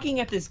sucking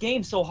at this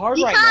game so hard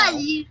right now?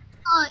 because you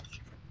suck.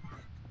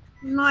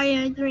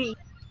 Mario 3.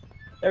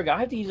 There we go. I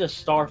have to use a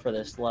star for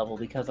this level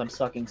because I'm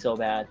sucking so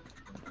bad.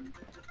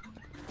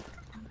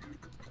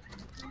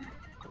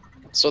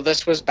 So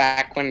this was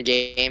back when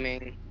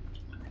gaming.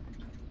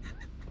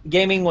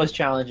 Gaming was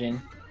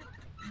challenging.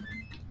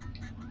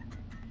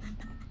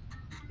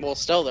 Well,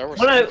 still, there were When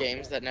some I-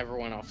 games that never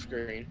went off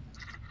screen.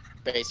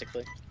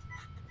 Basically.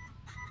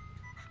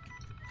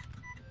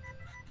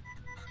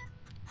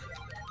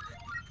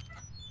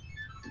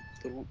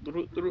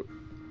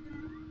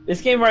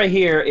 This game right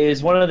here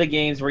is one of the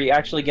games where you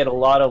actually get a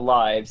lot of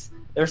lives.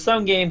 There's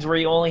some games where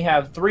you only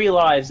have 3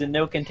 lives and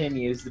no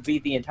continues to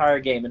beat the entire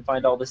game and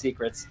find all the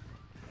secrets.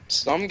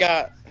 Some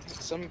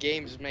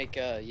games make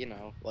you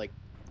know, like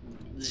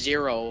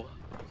 0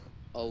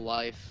 a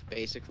life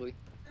basically.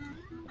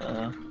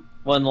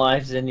 1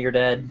 lives and you're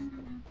dead.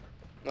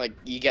 Like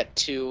you get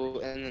 2,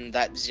 and then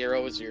that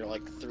 0 is your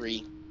like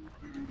 3.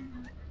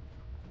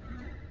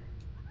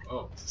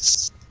 Oh.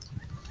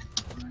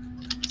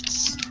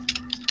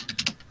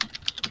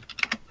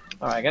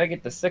 Alright, I gotta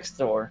get the 6th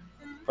door.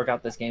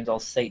 Forgot this game's all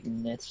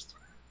Satanist.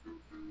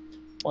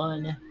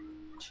 1,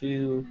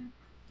 2,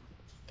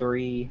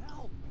 3,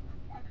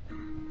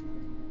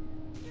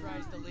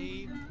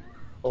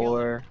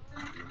 4,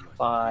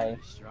 5.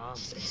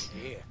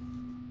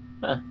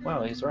 Huh,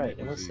 wow, he's right.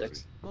 It was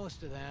 6.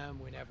 Most of them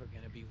were never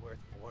gonna be worth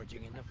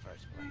forging in the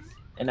first place.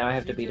 And now I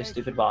have to beat a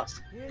stupid boss.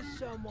 Here's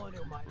someone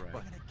who might Right.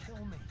 gonna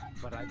kill me.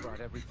 But I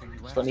brought everything you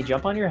Just let me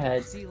jump on your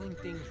head. Stealing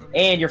things from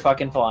And you're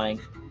fucking flying.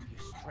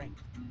 your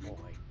strength, boy.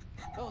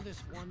 Oh,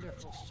 this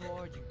wonderful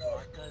sword you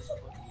brought does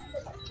put me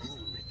in the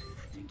mood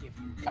to give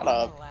you Shut one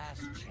up. last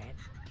chance.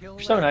 Kill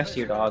You're so that nice to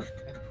your dog.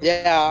 prisoner and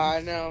Yeah,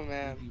 I know,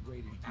 man. be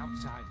waiting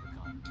outside the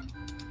compound.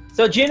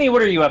 So, Ginny,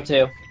 what are you up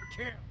to?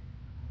 Kill.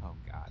 Oh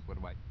god, what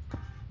am I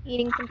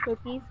Eating some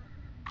cookies.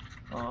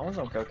 Oh, I want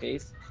some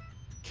cookies.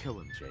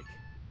 killing, Jake?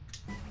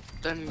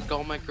 Then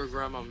go make your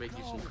grandma make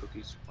you some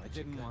cookies. I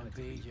didn't want to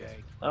be,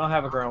 Jake. I don't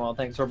have a grandma.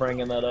 Thanks for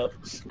bringing that up.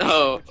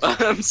 Oh,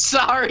 I'm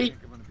sorry.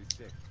 I'm gonna be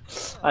sick.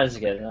 I just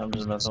get it. I'm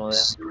just messing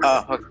with you.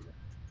 Okay.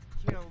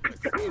 Kill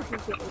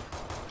the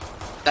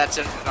That's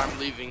it. I'm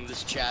leaving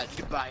this chat.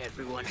 Goodbye,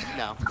 everyone.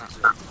 No, not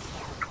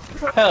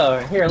really. Oh,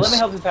 here, let me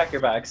help you pack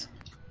your bags.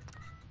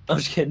 I'm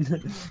just kidding.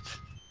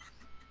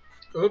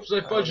 Oops,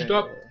 I fudged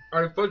up.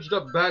 I fudged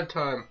up bad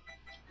time.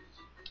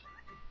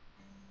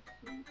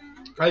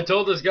 I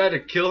told this guy to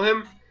kill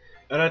him,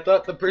 and I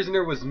thought the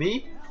prisoner was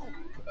me,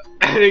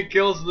 and it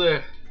kills the...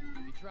 If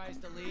he tries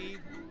to leave,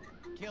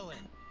 kill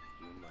him.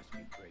 You must be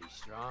pretty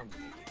strong to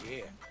make it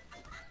here.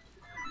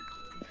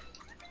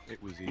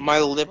 It was easy. My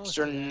lips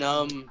are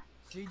numb.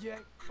 See, Jake?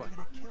 You're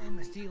gonna kill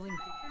me. Stealing.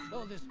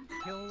 Oh, just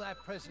kill that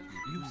person.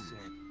 You said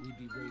we'd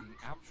be waiting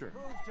out. Sure.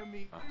 Prove to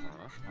me. Oh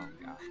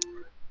god.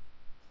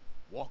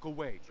 Walk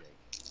away,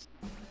 Jake.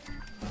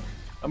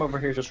 I'm over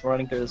here just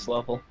running through this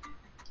level.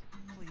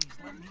 Please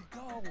let me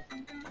go.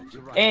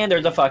 You're right. And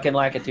there's a fucking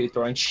Lakitu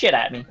throwing shit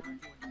at me.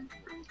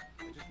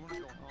 I just want to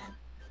go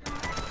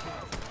home.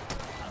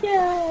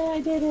 Yeah,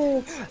 I did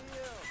it.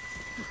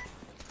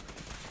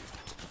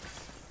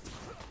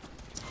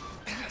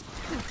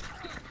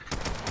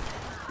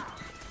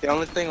 The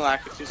only thing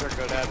Lakitus are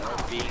good at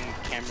are being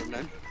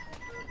cameramen.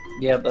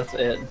 Yep, that's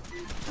it.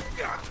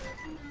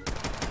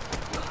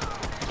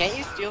 Can't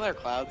you steal their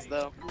clouds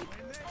though?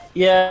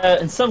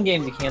 Yeah, in some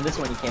games you can. This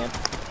one you can't.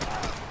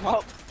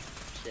 Oh,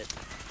 shit.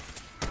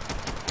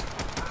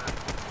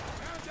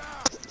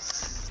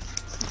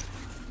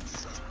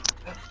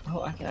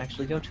 Oh, I can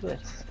actually go to it.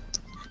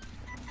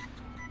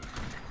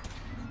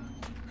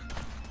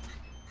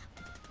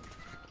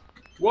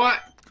 What?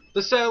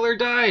 The sailor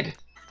died!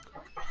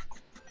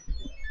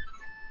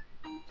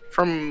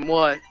 From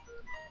what?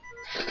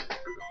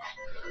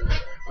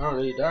 I don't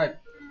know, he died.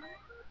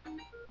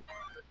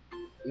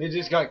 He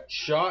just got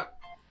shot.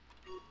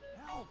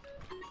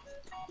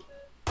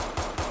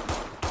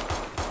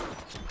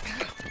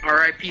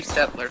 R.I.P.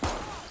 Settler.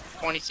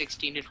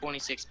 2016 to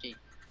 2016.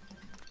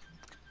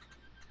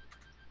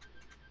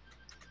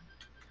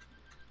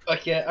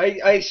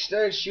 Okay, I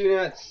started shooting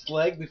at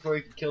Slag before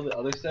he could kill the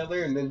other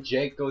settler, and then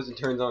Jake goes and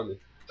turns on me.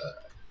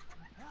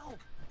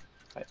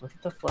 Alright, look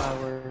at the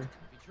flower.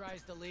 If he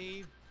tries to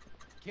leave,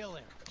 kill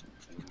him.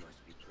 You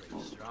must be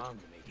pretty strong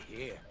to make it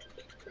here.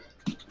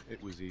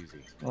 It was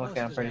easy.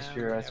 Okay, I'm pretty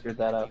sure I screwed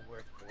that up.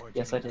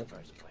 Yes, I did.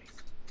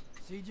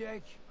 See,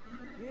 Jake?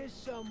 Here's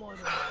someone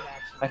who might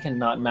actually... I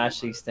cannot match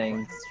these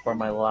things for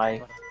my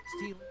life.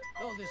 Steal...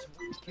 Oh, this...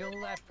 Kill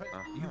that...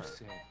 You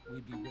said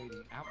we'd be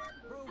waiting out.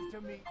 Prove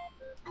to me...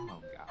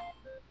 Oh, God.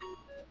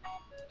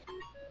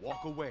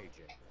 Walk away,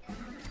 Jake.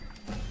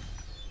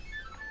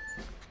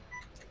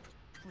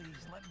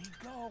 Please let me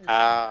go.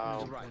 Ow.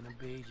 Who's it gonna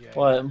be, Jake?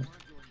 What?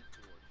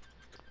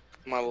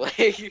 My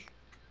leg.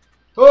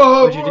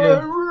 Oh, What'd you do?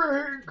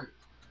 rig!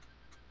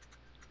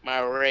 My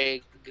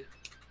rig.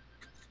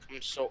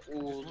 I'm so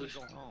old.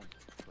 Go home.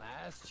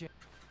 Last chance.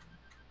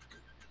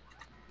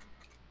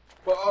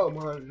 Oh,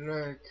 my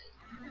neck.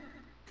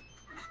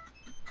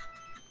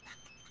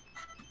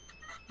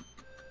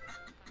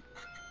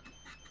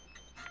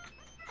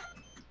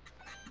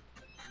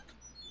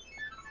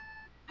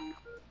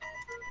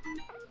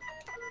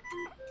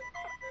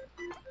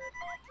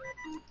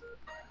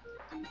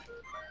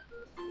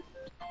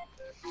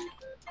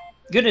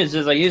 Good news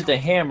is I used a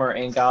hammer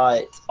and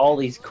got all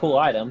these cool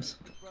items.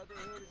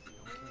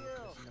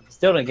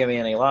 Still didn't give me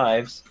any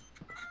lives.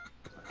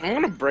 I'm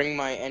gonna bring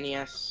my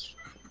NES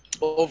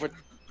over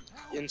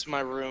into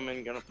my room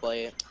and gonna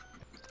play it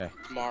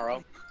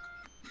tomorrow.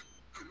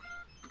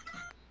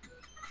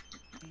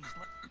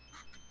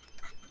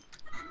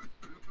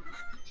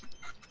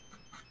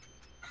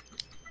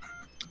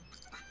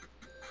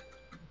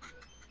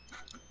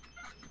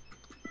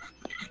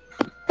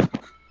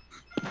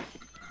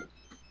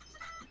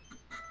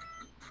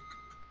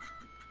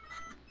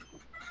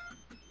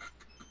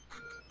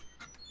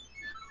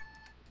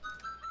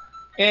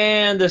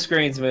 And the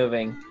screen's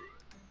moving.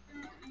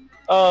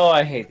 Oh,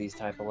 I hate these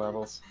type of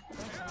levels.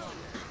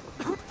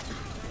 Do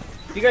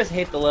you guys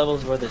hate the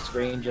levels where the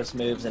screen just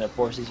moves and it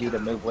forces you to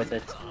move with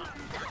it?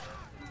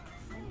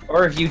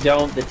 Or if you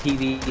don't, the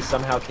TV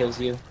somehow kills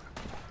you?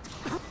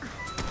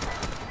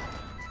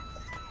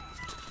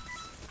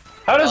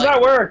 How does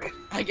that work?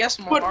 I guess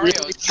What Mario.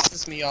 really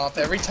pisses me off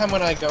every time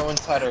when I go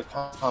inside a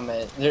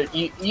comment,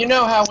 you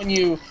know how when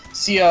you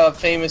see a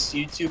famous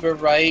YouTuber,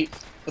 right,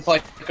 with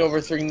like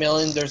over 3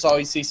 million, there's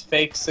always these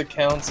fake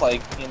accounts,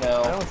 like, you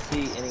know. I don't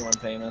see anyone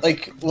famous.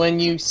 Like when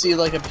you see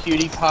like a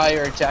PewDiePie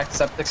or a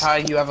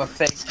Jacksepticeye, you have a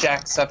fake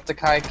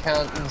Jacksepticeye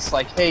account, and it's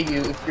like, hey,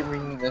 if you're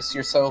reading this,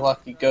 you're so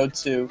lucky. Go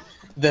to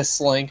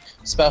this link,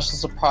 special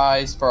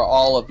surprise for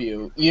all of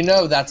you. You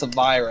know that's a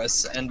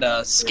virus and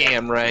a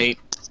scam, right?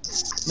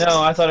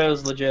 No, I thought it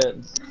was legit.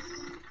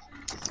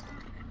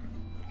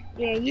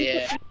 Yeah, you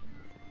Yeah. can,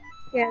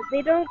 yeah,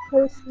 they don't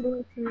post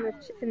links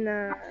in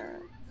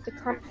the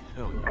comment,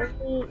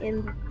 only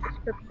in the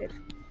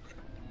description.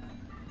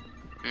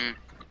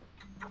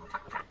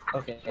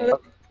 Okay. Okay.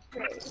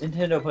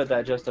 Nintendo put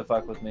that just to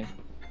fuck with me.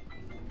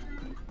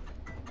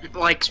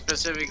 Like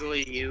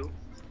specifically you.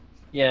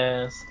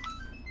 Yes.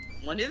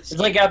 What is?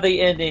 It's like at the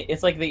ending.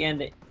 It's like the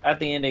end at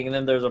the ending, and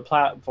then there's a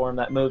platform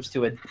that moves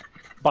to a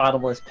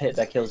bottomless pit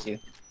that kills you.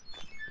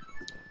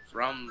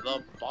 From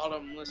the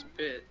bottomless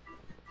pit.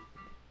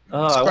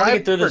 Oh, I want to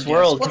get through this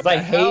world because I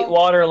hate hell?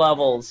 water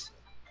levels.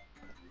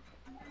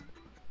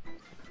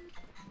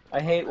 I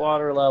hate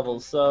water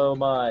levels so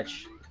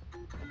much.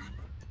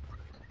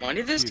 When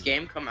did this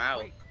game come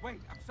out? Wait,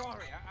 I'm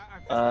sorry.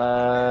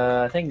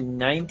 I think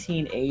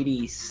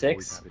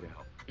 1986. Happy to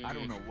help. I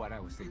don't know what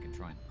I was thinking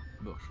trying.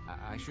 Look,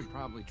 I should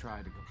probably try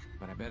to go,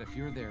 but I bet if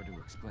you're there to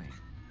explain,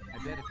 I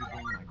bet if you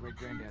bring my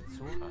great-granddad's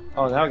sword.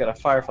 Oh, now I got a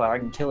firefly. I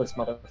can kill this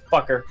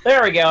motherfucker.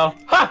 There we go.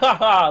 Ha ha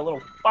ha!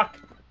 Little fuck.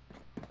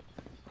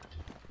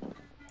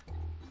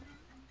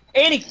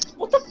 And he,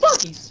 what the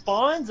fuck? He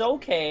spawns?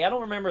 Okay, I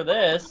don't remember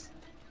this.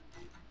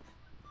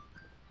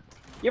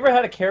 You ever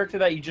had a character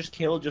that you just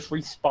killed just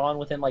respawn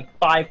within like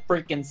 5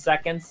 freaking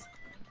seconds?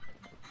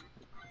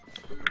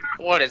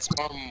 What? It's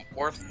more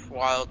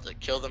worthwhile to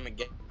kill them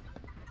again.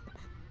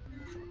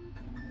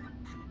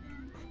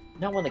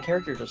 Not when the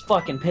character just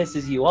fucking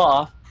pisses you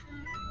off.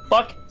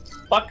 Fuck,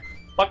 fuck,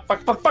 fuck,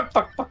 fuck, fuck, fuck,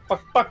 fuck, fuck,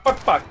 fuck, fuck, fuck,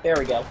 fuck. There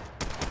we go.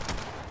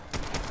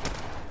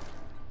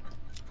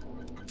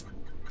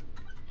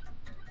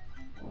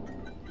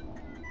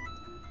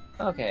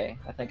 Okay,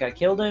 I think I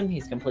killed him.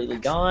 He's completely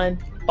gone.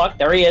 Fuck,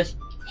 there he is.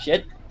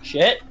 Shit,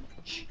 shit,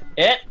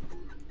 shit.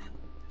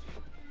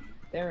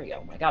 There we go.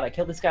 Oh my god, I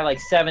killed this guy like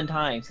 7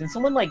 times. Can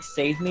someone like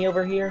save me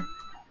over here?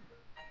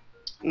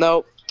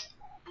 Nope.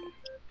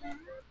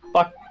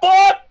 Fuck.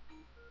 Fuck!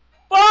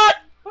 Fuck!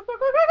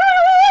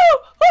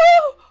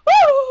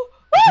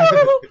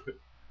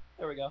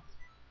 There we go.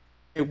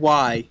 Hey,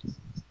 why?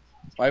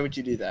 Why would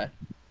you do that?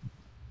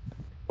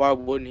 Why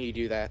wouldn't he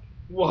do that?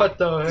 What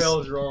the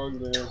hell's wrong,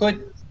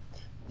 man?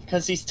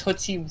 Because he's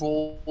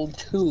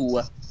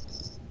Tootsieroll2.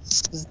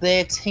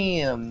 That's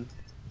him.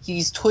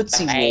 He's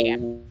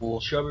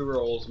Tootsieroll. Chubby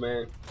rolls,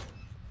 man.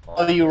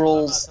 Chubby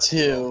rolls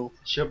too.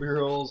 Chubby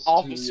rolls.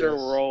 Officer too,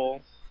 yes.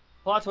 roll.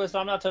 Plot twist,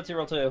 I'm not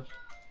Tootsieroll2.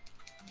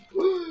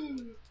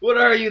 What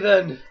are you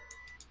then?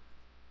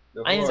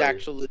 No, I who am are you?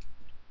 Actually,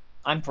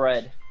 I'm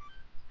Fred.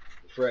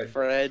 Fred.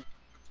 Fred.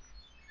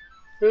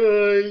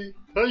 Hey,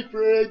 hi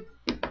Fred.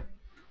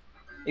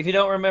 If you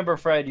don't remember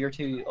Fred, you're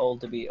too old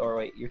to be, or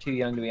wait, you're too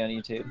young to be on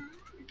YouTube.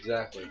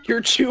 Exactly.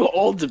 You're too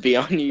old to be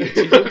on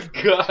YouTube.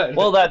 God.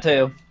 Well, that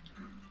too.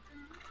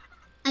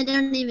 I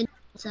don't even know,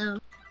 so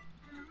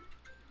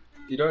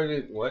You don't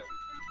even what?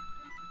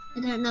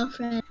 I don't know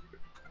Fred.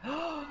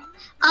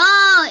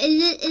 Oh,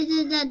 is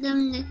it that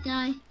Dominic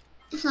guy?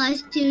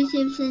 Slash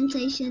YouTube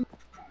sensation.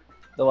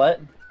 The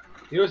what?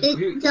 He was.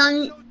 It's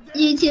on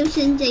YouTube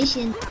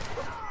sensation.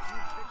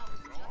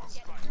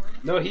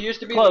 No, he used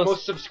to be Close. the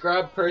most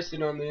subscribed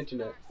person on the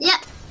internet.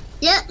 Yep,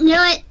 knew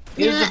it.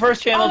 He was Knew the it.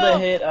 first channel to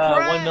hit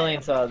Fred! 1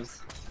 million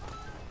subs.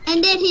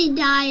 And then he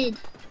died.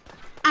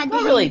 Not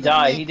really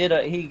died. He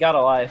got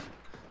a life.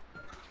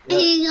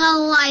 He got a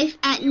life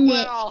at You Nick.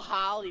 went all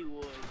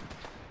Hollywood.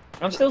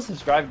 I'm still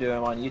subscribed to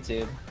him on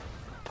YouTube.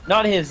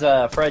 Not his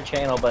Fred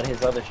channel, but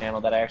his other channel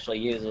that actually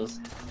uses.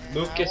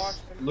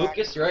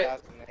 Lucas,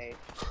 right?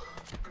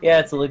 Yeah,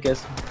 it's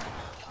Lucas.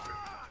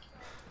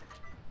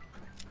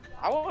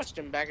 I watched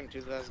him back in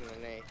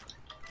 2008.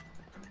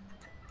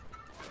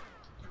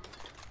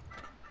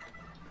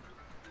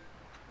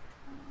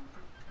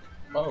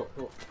 Oh,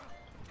 cool.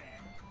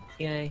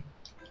 Yay.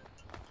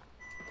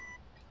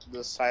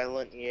 The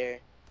silent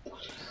year.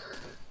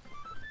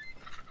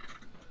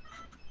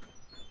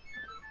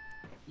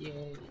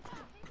 Yay.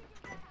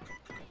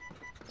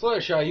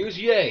 Fluttershy, use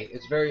yay.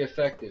 It's very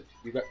effective.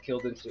 You got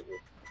killed instantly.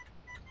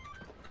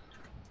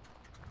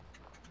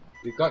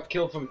 You got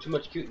killed from too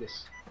much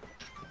cuteness.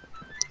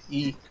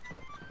 E.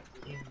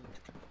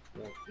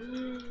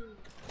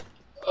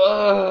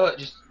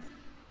 Just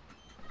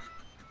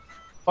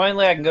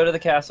Finally, I can go to the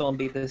castle and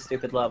beat this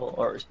stupid level,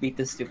 or beat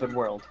this stupid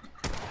world.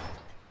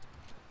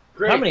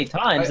 great. How many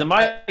times am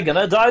I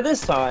gonna die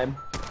this time?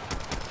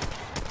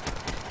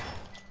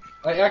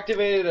 I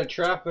activated a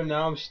trap and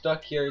now I'm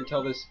stuck here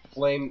until this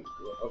flame.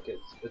 Okay,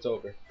 it's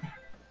over.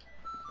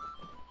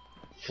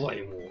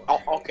 Flame war.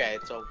 Oh, okay,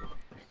 it's over.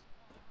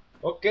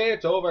 Okay,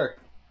 it's over.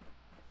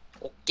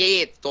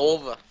 Okay, it's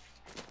over.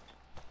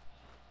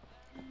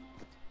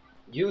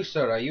 You,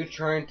 sir, are you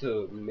trying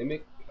to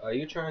mimic? Are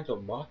you trying to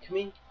mock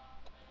me?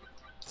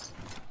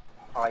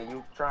 Are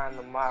you trying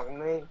to mock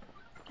me?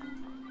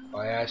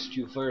 I asked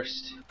you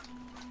first.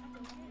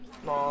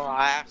 No,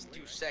 I asked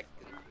you second.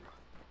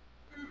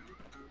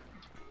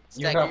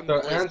 You have to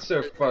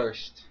answer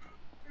first.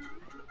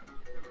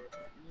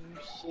 You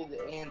should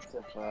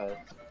answer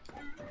first.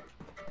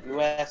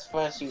 You ask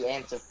first, you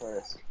answer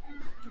first.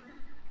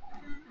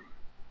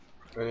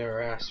 I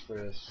never asked for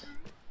this.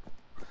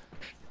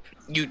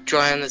 You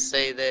trying to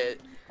say that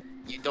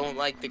you don't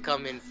like to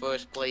come in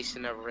first place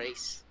in a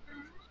race?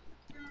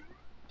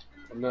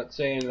 I'm not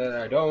saying that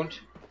I don't.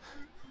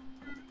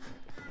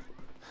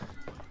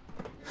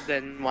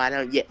 Then why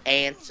don't you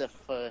answer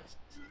first?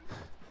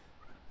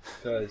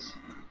 Because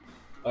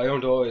I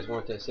don't always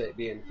want to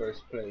be in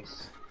first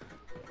place.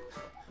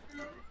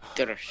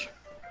 Didders.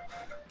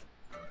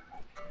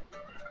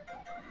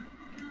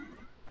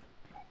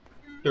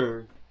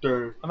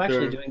 I'm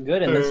actually doing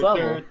good in this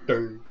level.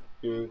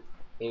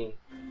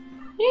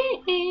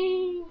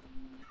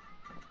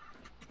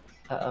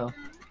 Uh-oh.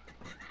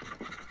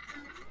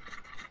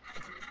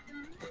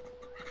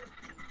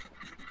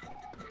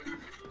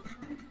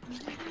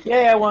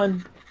 Yay, I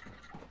won!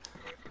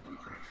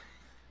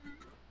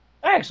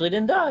 I actually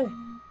didn't die.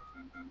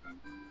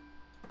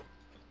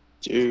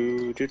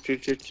 I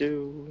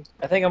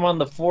think I'm on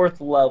the 4th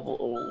level.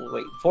 Oh,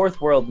 wait, 4th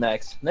world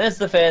next. Then it's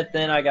the 5th,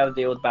 then I gotta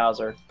deal with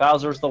Bowser.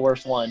 Bowser's the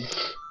worst one.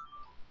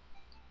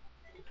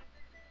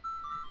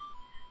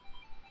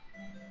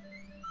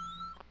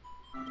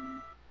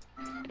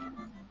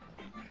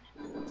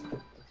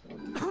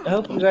 I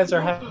hope you guys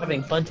are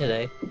having fun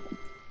today.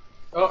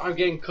 Oh, I'm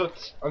getting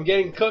cooked. I'm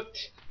getting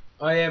cooked.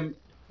 I am.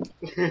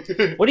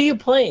 What are you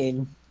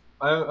playing?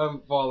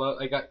 I'm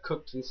Fallout. I got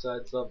cooked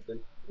inside something.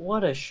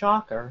 What a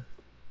shocker.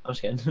 I'm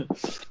just kidding.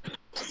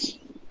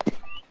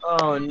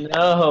 Oh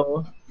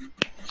no.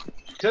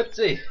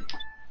 Tootsie!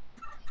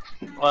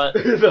 What?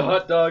 The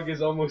hot dog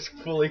is almost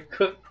fully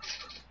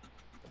cooked.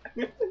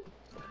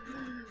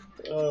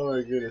 Oh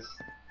my goodness.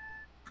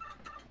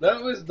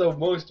 That was the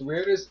most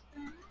weirdest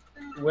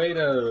way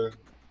to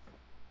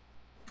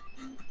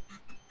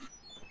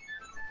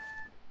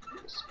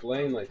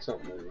explain like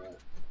something like that.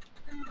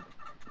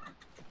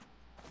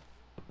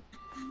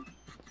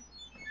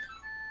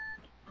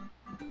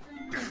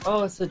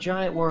 Oh, it's a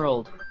giant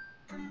world.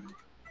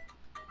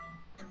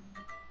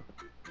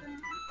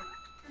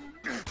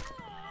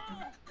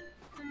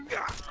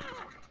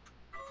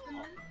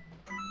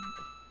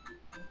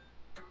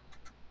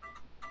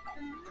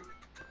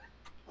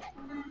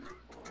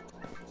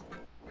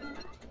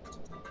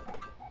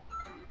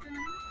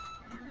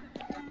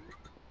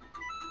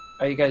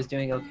 Are you guys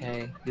doing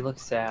okay? You look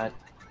sad.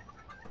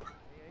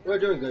 We're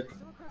doing good.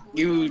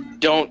 You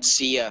don't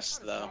see us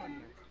though.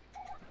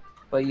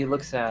 But you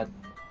look sad.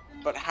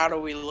 But how do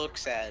we look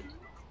sad?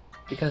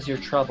 Because you're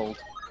troubled.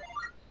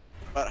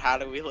 But how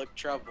do we look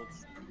troubled?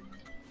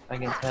 I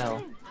can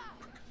tell.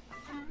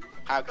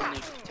 How can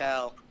you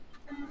tell?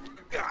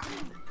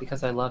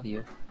 Because I love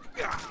you.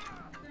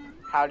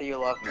 How do you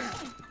love me?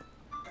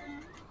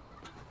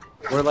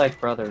 We're like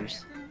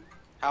brothers.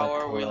 How But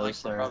are we like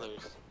closer.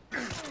 brothers?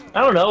 I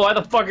don't know. Why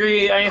the fuck are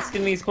you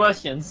asking these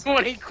questions?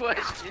 20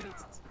 questions.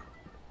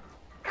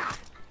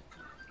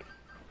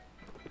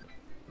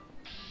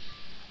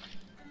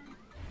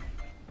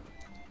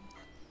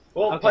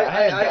 Well, Okay,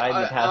 I haven't died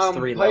in the past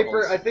 3 Piper,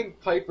 levels. I think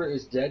Piper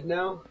is dead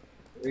now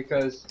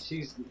because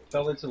she's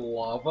fell into the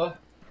lava,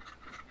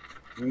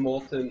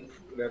 molten,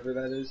 whatever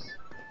that is.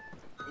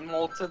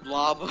 Molten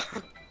lava.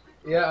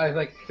 Yeah, I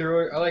like threw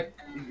her. I like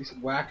just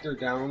whacked her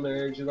down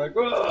there, and she's like,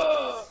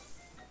 "Whoa!"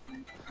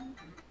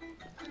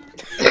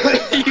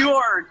 You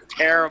are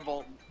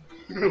terrible.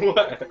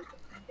 What?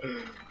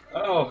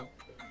 Oh,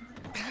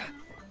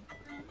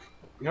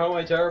 how am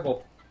I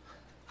terrible?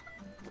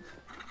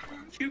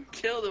 You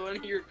killed one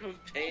of your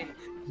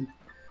companions.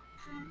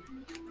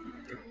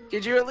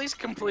 Did you at least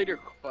complete your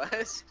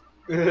quest?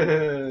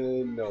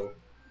 No.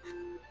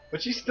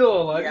 But she's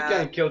still alive. Yeah. You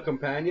can't kill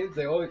companions.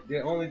 They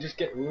only just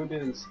get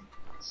wounded and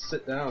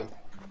sit down.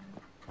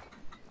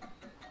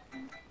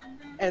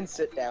 And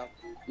sit down.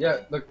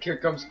 Yeah, look, here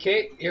comes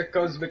Kate. Here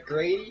comes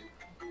McGrady.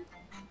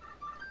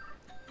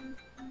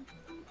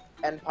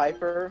 And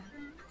Piper.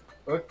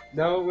 Oh,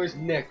 no, where's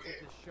Nick?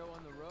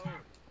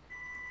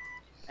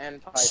 And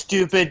Piper.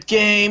 Stupid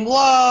game,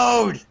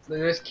 load!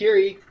 There's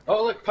Kiri.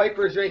 Oh, look,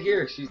 Piper's right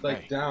here. She's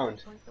like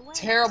downed.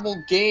 Terrible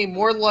game,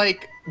 more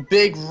like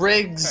Big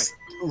Rig's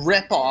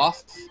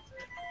ripoff.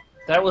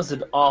 That was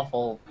an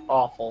awful.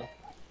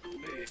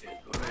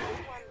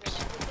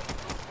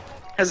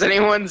 Has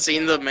anyone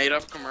seen the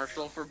made-up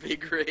commercial for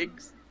Big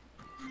Rigs?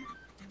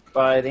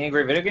 By the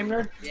Angry Video Game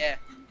Nerd? Yeah.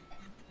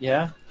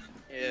 Yeah.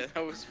 Yeah,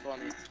 that was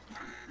funny.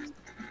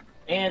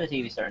 And the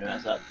TV's starting to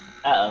mess up.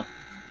 Uh-oh.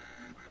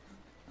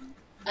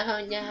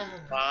 Oh no.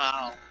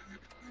 Wow.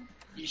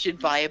 You should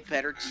buy a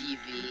better TV.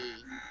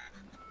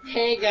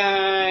 Hey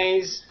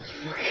guys.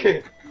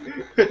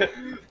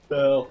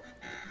 So,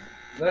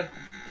 what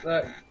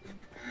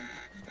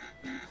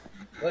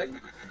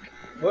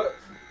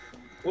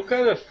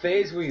kind of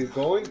phase were you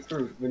going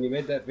through when you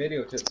made that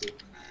video, Tootsie?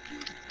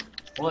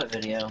 What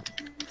video?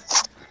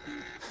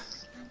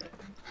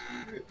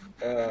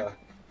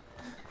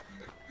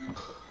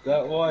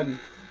 That one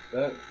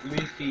that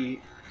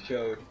Leafy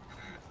showed.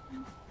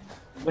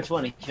 Which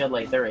one? He showed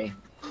like 3.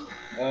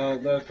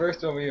 The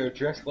first one where you were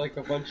dressed like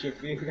a bunch of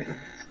females.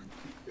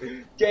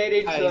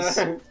 Dating Nice.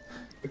 time.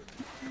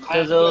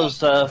 Because it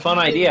was a fun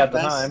idea at the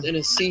time. In a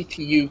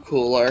CPU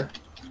cooler.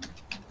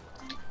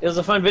 It was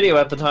a fun video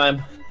at the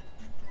time.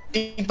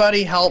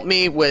 Anybody help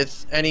me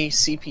with any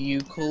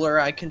CPU cooler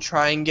I can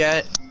try and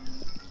get?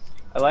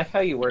 I like how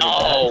you worded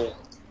Oh.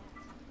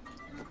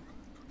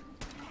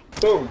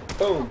 Boom,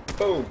 boom,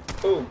 boom,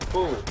 boom,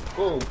 boom,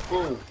 boom,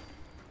 boom.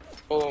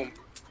 Boom.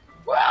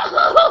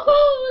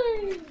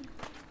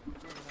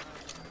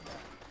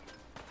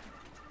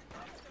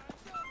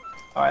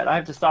 Alright, I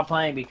have to stop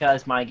playing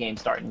because my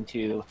game's starting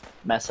to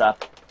mess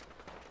up.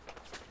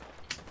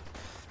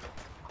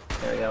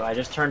 There we go, I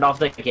just turned off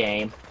the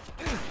game.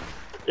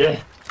 Ugh.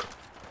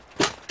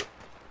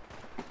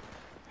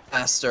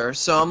 Master.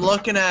 So I'm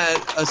looking at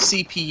a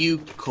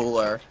CPU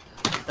cooler,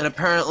 and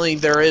apparently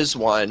there is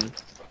one.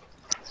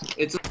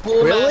 It's a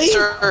cool Really?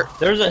 master.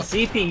 There's a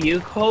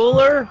CPU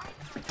cooler?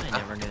 I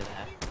never knew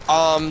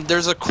that.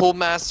 There's a Cool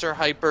Master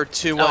Hyper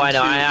 212 Oh, I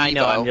know, I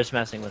know, Evo. I'm just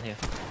messing with you.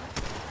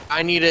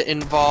 I need to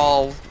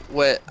involve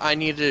with. I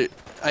need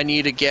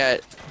to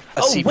get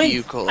a CPU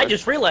wait, cooler. I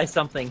just realized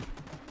something.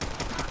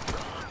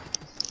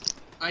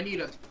 I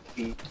need a.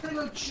 I'm gonna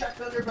go check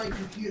under my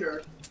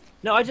computer.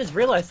 No, I just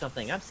realized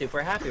something. I'm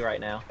super happy right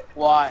now.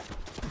 Why?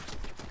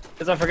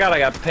 Because I forgot I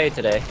got paid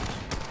today.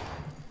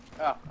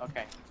 Oh,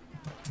 okay.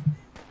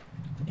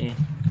 Eh.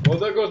 Well,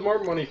 there goes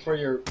more money for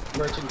your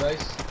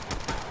merchandise.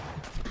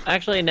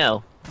 Actually,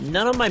 no.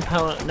 None of my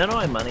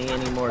money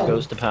anymore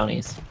goes to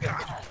ponies.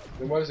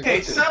 Then what does it Okay,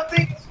 go to?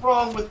 something's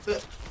wrong with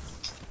the.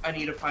 I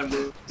need to find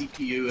where the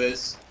CPU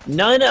is.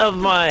 None of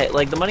my,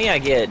 like, the money I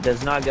get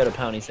does not go to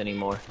ponies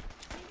anymore.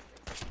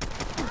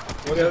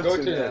 What does it go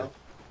to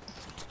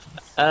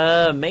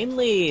now?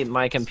 Mainly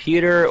my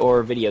computer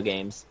or video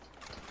games.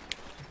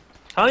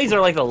 Honeys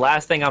are like the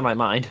last thing on my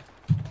mind.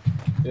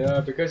 Yeah,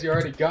 because you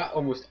already got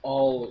almost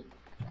all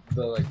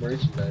the like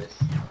merchandise.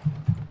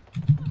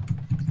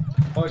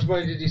 How much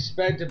money did you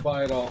spend to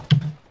buy it all?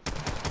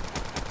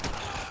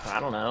 I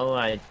don't know.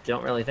 I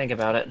don't really think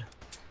about it.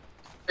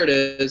 There it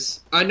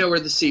is. I know where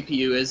the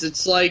CPU is.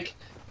 It's like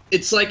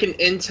an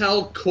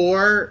Intel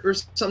Core or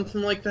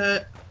something like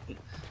that.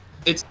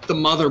 It's the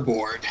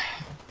motherboard.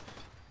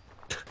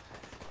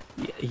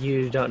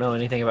 You don't know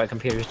anything about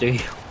computers, do you?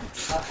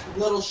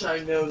 Little Shy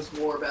knows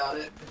more about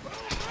it.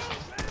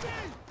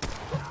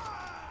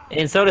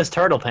 And so does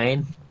Turtle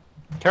Pain.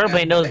 Turtle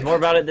Pain knows more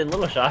about it than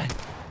Little Shy.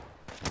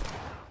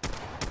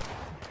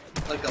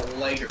 Like a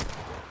later.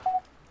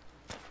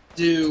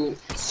 Do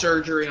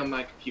surgery on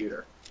my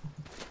computer.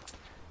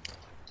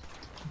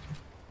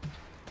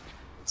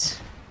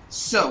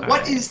 So,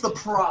 what is the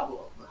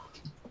problem?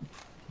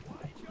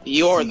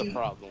 You're the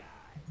problem.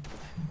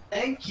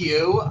 Thank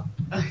you.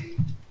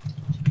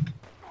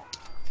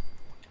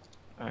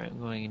 Alright, I'm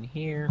going in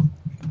here.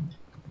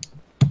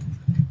 There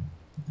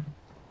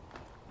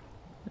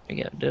we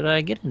go. Did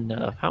I get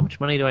enough? How much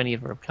money do I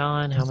need for a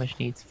con? How much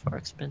needs for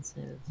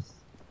expenses?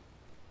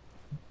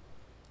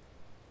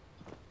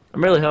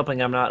 I'm really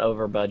hoping I'm not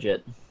over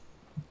budget.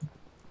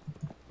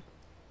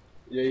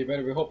 Yeah, you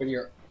better be hoping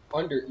you're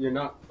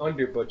not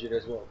under budget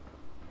as well.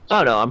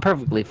 Oh no, I'm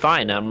perfectly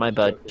fine on my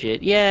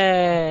budget.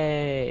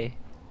 Yay!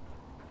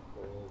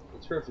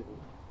 It's perfect.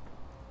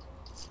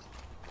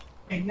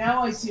 And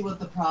now I see what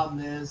the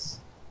problem is.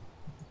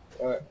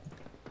 Alright.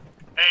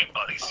 Hey,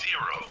 buddy,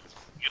 Zero.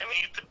 You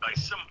need to buy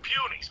some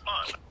puny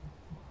spot.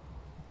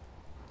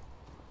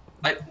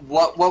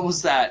 What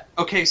was that?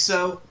 Okay,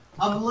 so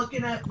I'm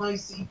looking at my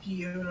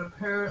CPU and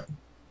apparently.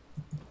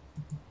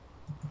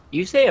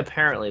 You say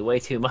apparently way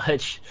too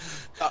much.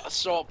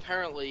 So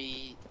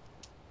apparently...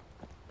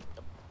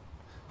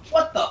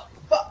 What the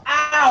fuck?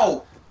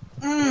 Ow!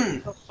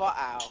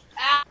 Ow.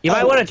 You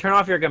might want to turn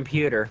off your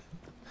computer.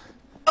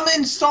 I'm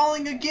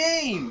installing a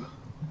game!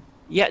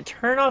 Yeah,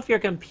 turn off your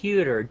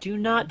computer. Do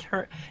not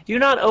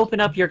open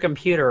up your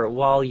computer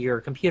while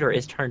your computer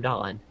is turned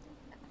on.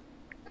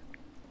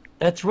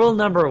 That's rule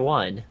number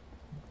 1.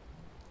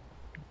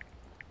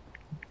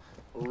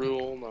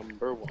 Rule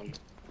number 1.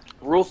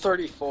 Rule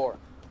 34.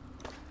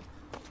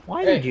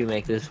 Why did you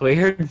make this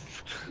weird?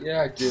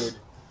 Yeah, dude.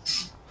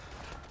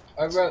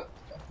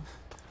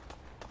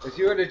 If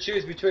you were to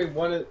choose between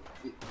one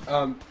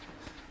of,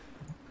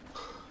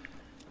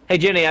 Hey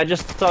Jenny, I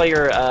just saw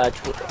your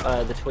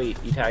the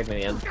tweet you tagged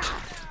me in.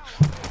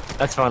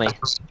 That's funny.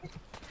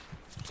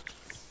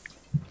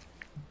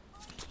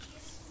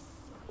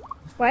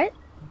 What?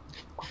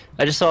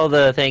 I just saw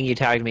the thing you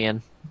tagged me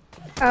in.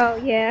 Oh,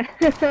 yeah.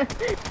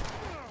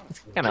 It's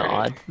kind of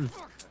odd.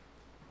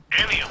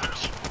 Any of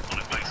us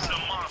want to buy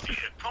some mafia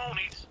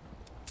ponies.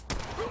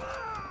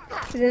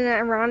 Isn't it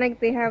ironic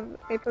they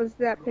posted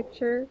that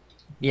picture?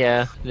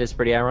 Yeah, it is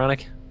pretty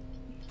ironic.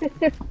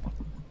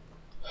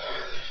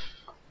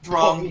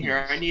 Wrong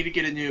here. I need to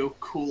get a new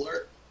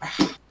cooler.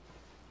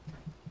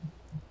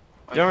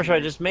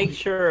 Just make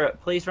sure,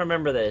 please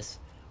remember this.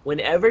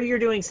 Whenever you're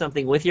doing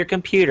something with your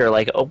computer,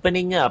 like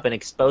opening up and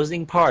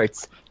exposing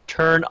parts,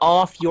 turn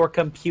off your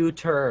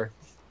computer.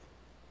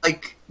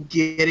 Like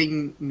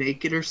getting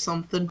naked or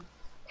something?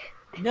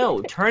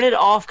 No, turn it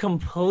off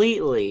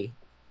completely.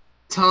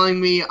 Telling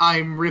me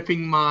I'm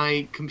ripping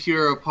my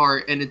computer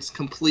apart and it's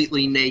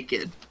completely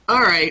naked.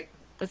 Alright.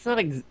 That's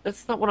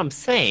not what I'm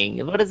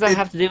saying. What does that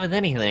have to do with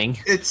anything?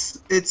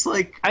 It's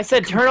like I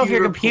said turn off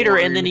your computer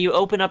porn. and then you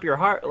open up your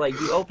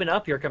you open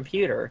up your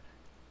computer.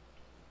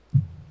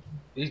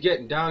 he's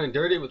getting down and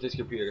dirty with his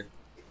computer.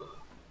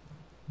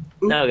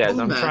 No, guys,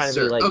 I'm trying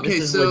to be like, Okay,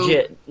 this is so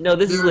legit. No,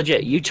 this is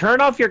legit. You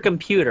turn off your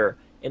computer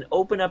and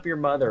open up your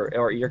mother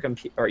or your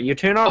computer, or you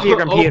turn off your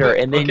computer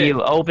and then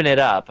you open it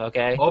up.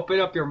 Okay. Open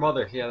up your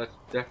mother. Yeah, that's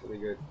definitely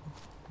good.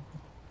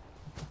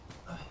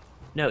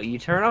 No, you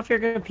turn off your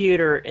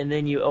computer and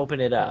then you open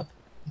it up.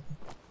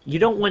 You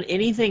don't want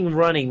anything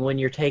running when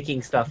you're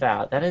taking stuff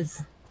out. That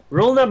is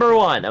rule number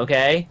 1,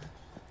 okay?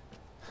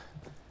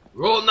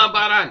 Rule number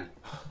 1.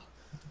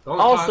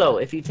 Also,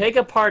 if you take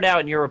a part out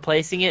and you're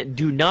replacing it,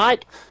 do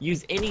not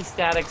use any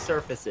static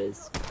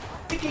surfaces.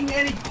 Taking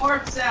any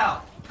parts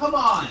out. Come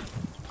on.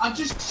 I'm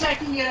just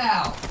checking it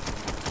out.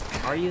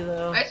 Are you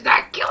though? It's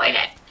not killing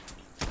it.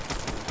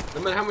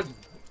 No matter how much.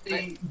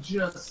 They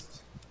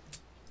just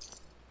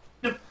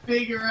to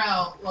figure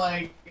out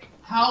like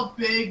how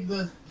big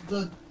the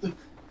compared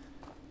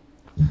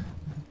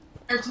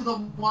to the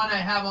one I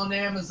have on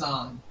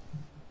Amazon.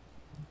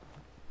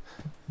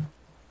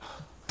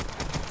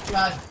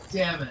 God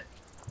damn it.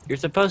 You're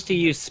supposed to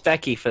use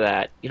Specky for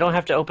that. You don't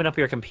have to open up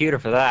your computer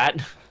for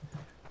that.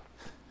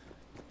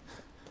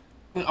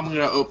 I'm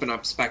gonna open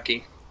up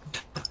Specky.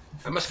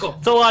 I must go.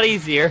 It's a lot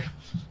easier.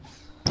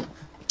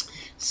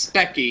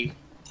 Specky.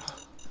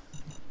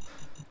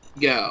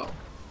 Go.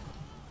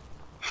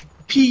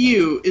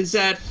 PU is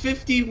at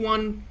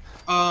 51,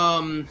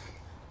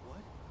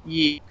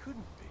 yeah.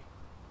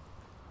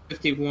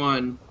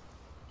 51.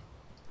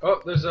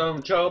 Oh, there's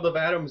Child of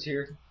Adams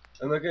here.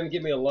 And they're gonna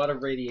give me a lot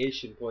of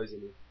radiation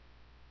poisoning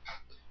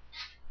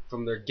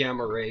from their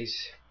gamma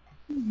rays.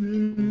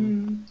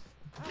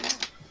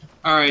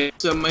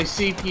 Alright, so my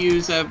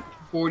CPU's at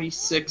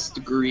 46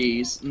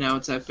 degrees. Now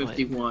it's at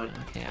 51. Wait,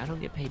 okay, I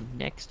don't get paid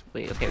next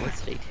week. Okay,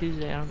 what's today?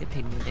 Tuesday. I don't get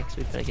paid next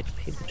week, but I get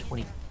paid the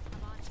 20.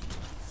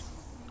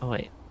 Oh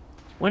wait,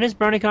 when is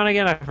BronyCon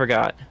again? I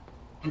forgot.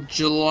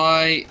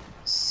 July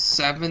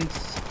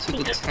 7th to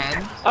the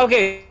 10th.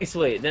 Okay,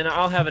 sweet. Then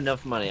I'll have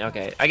enough money.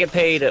 Okay, I get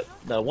paid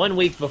the 1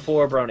 week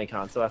before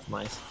BronyCon, so that's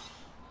nice.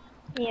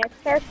 Yeah, it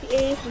starts the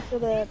 8th until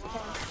the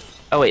 10th.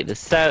 Oh wait, you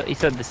said the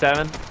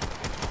 7th?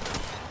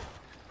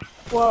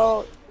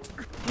 Well,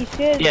 you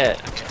should. Yeah.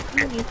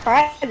 You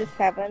try the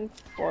 7th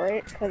for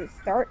it because it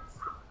starts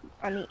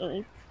on the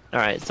 8th. All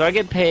right, so I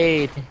get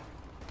paid.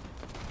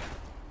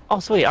 Oh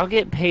sweet, I'll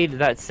get paid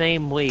that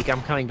same week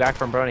I'm coming back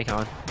from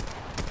BronyCon.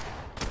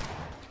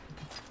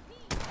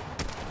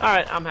 All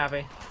right, I'm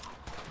happy.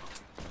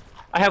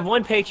 I have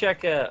one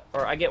paycheck,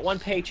 or I get one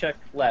paycheck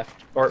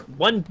left, or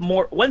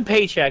one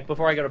paycheck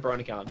before I go to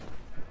BronyCon.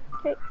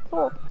 Okay,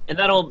 cool. And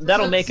that'll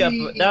make up.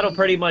 That'll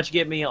pretty much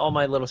get me all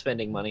my little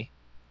spending money.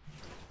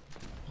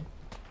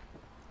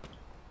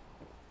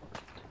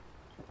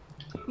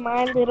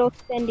 My little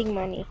spending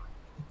money.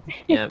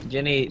 Yeah,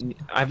 Jenny,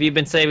 have you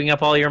been saving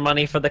up all your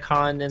money for the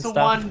con and stuff?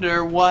 I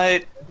wonder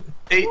what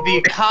the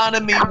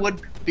economy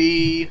would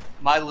be.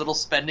 My little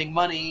spending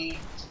money.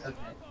 Okay.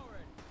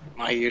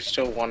 I used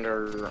to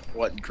wonder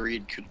what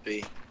greed could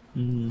be.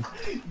 Mm.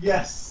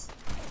 Yes.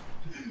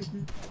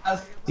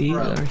 These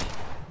are...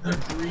 They're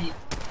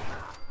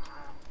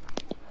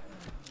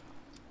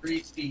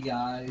greasy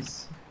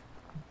guys.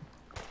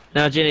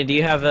 Now, Jenny, do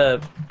you have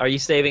a? Are you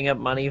saving up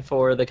money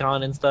for the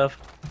con and stuff?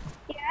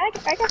 Yeah,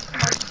 I got some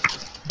money.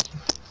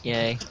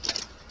 Yay.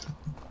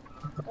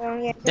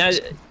 Yeah, Now, I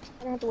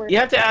don't have to worry. you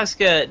have to ask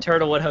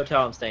Turtle what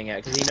hotel I'm staying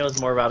at, because he knows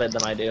more about it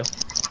than I do.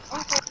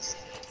 Okay.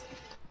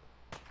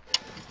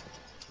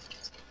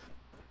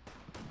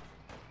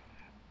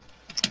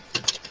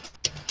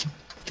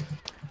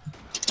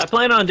 I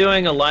plan on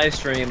doing a live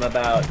stream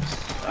about,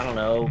 I don't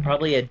know,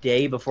 probably a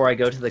day before I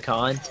go to the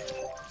con.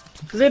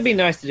 Because it'd be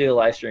nice to do a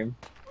live stream.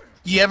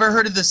 You ever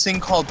heard of this thing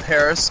called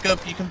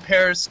Periscope? You can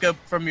Periscope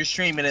from your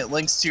stream and it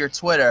links to your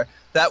Twitter.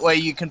 That way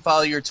you can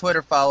follow your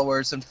Twitter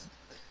followers and,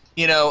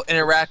 you know,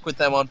 interact with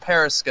them on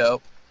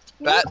Periscope.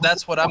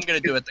 That's what I'm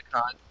going to do at the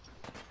con.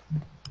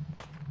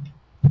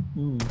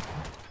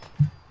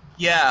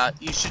 Yeah,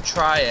 you should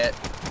try it.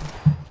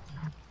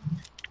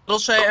 Will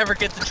Shy ever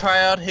get to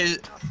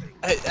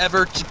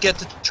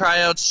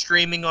try out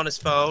streaming on his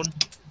phone?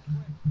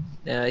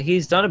 Yeah,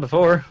 he's done it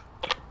before.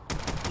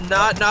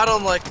 Not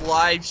on like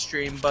live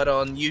stream, but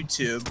on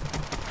YouTube.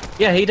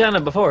 Yeah, he done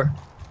it before.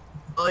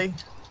 Really?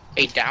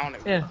 Hey, down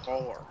it Yeah.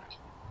 before.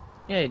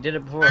 Yeah, he did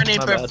it before. Turn it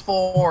My bad.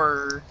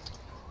 before.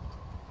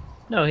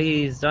 No,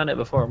 he's done it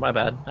before. My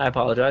bad. I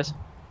apologize.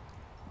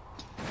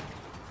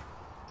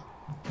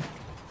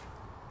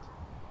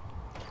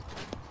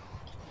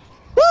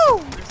 Woo!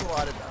 There's a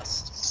lot of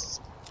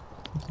dust.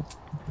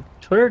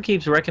 Twitter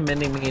keeps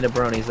recommending me to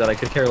bronies that I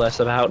could care less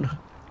about.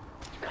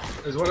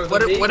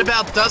 What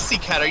about Dusty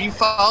Cat? Are you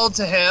followed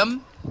to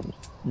him?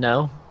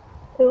 No.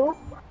 Who?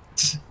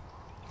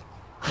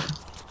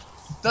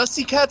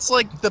 Dusty Cat's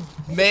like the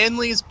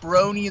manliest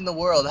brony in the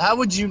world. How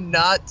would you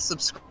not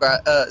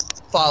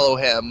follow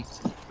him?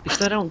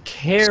 Because I don't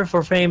care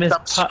for famous.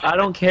 I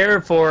don't care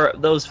for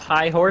those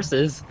high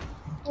horses.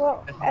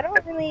 Well, I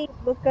don't really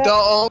look up. The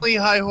only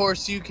high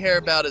horse you care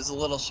about is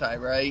Little Shy,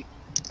 right?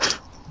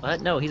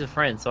 What? No, he's a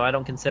friend, so I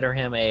don't consider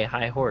him a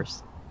high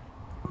horse.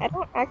 I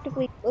don't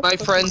actively look My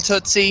for friend people.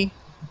 Tootsie.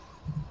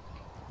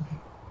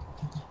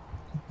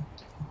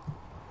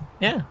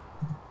 Yeah.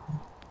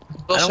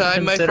 Little Shy,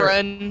 my consider-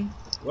 friend.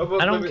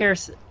 I don't care.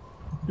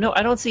 No,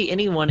 I don't see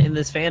anyone in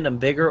this fandom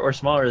bigger or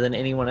smaller than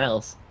anyone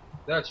else.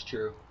 That's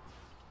true.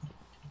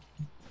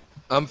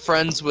 I'm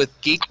friends with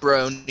Geek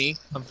Brony.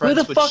 I'm Who friends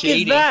the with fuck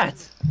Shady. is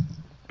that?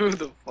 Who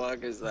the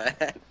fuck is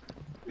that?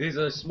 He's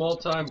a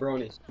small-time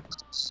brony.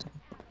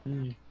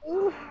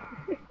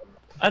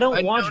 I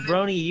don't watch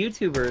brony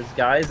YouTubers,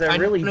 guys. I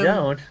really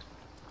don't.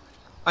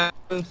 I'm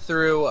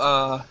through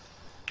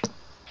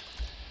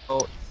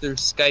through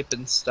Skype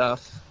and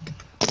stuff.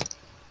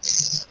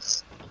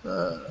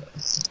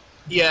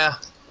 Yeah.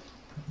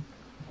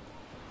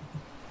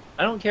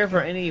 I don't care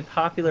for any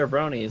popular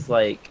bronies.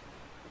 Like,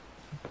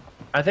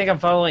 I think I'm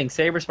following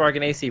Saberspark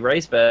and AC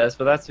Race Best,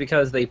 but that's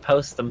because they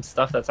post some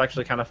stuff that's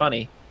actually kind of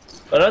funny.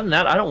 But other than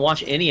that, I don't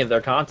watch any of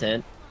their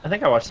content. I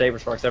think I watch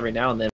Sabersparks every now and then.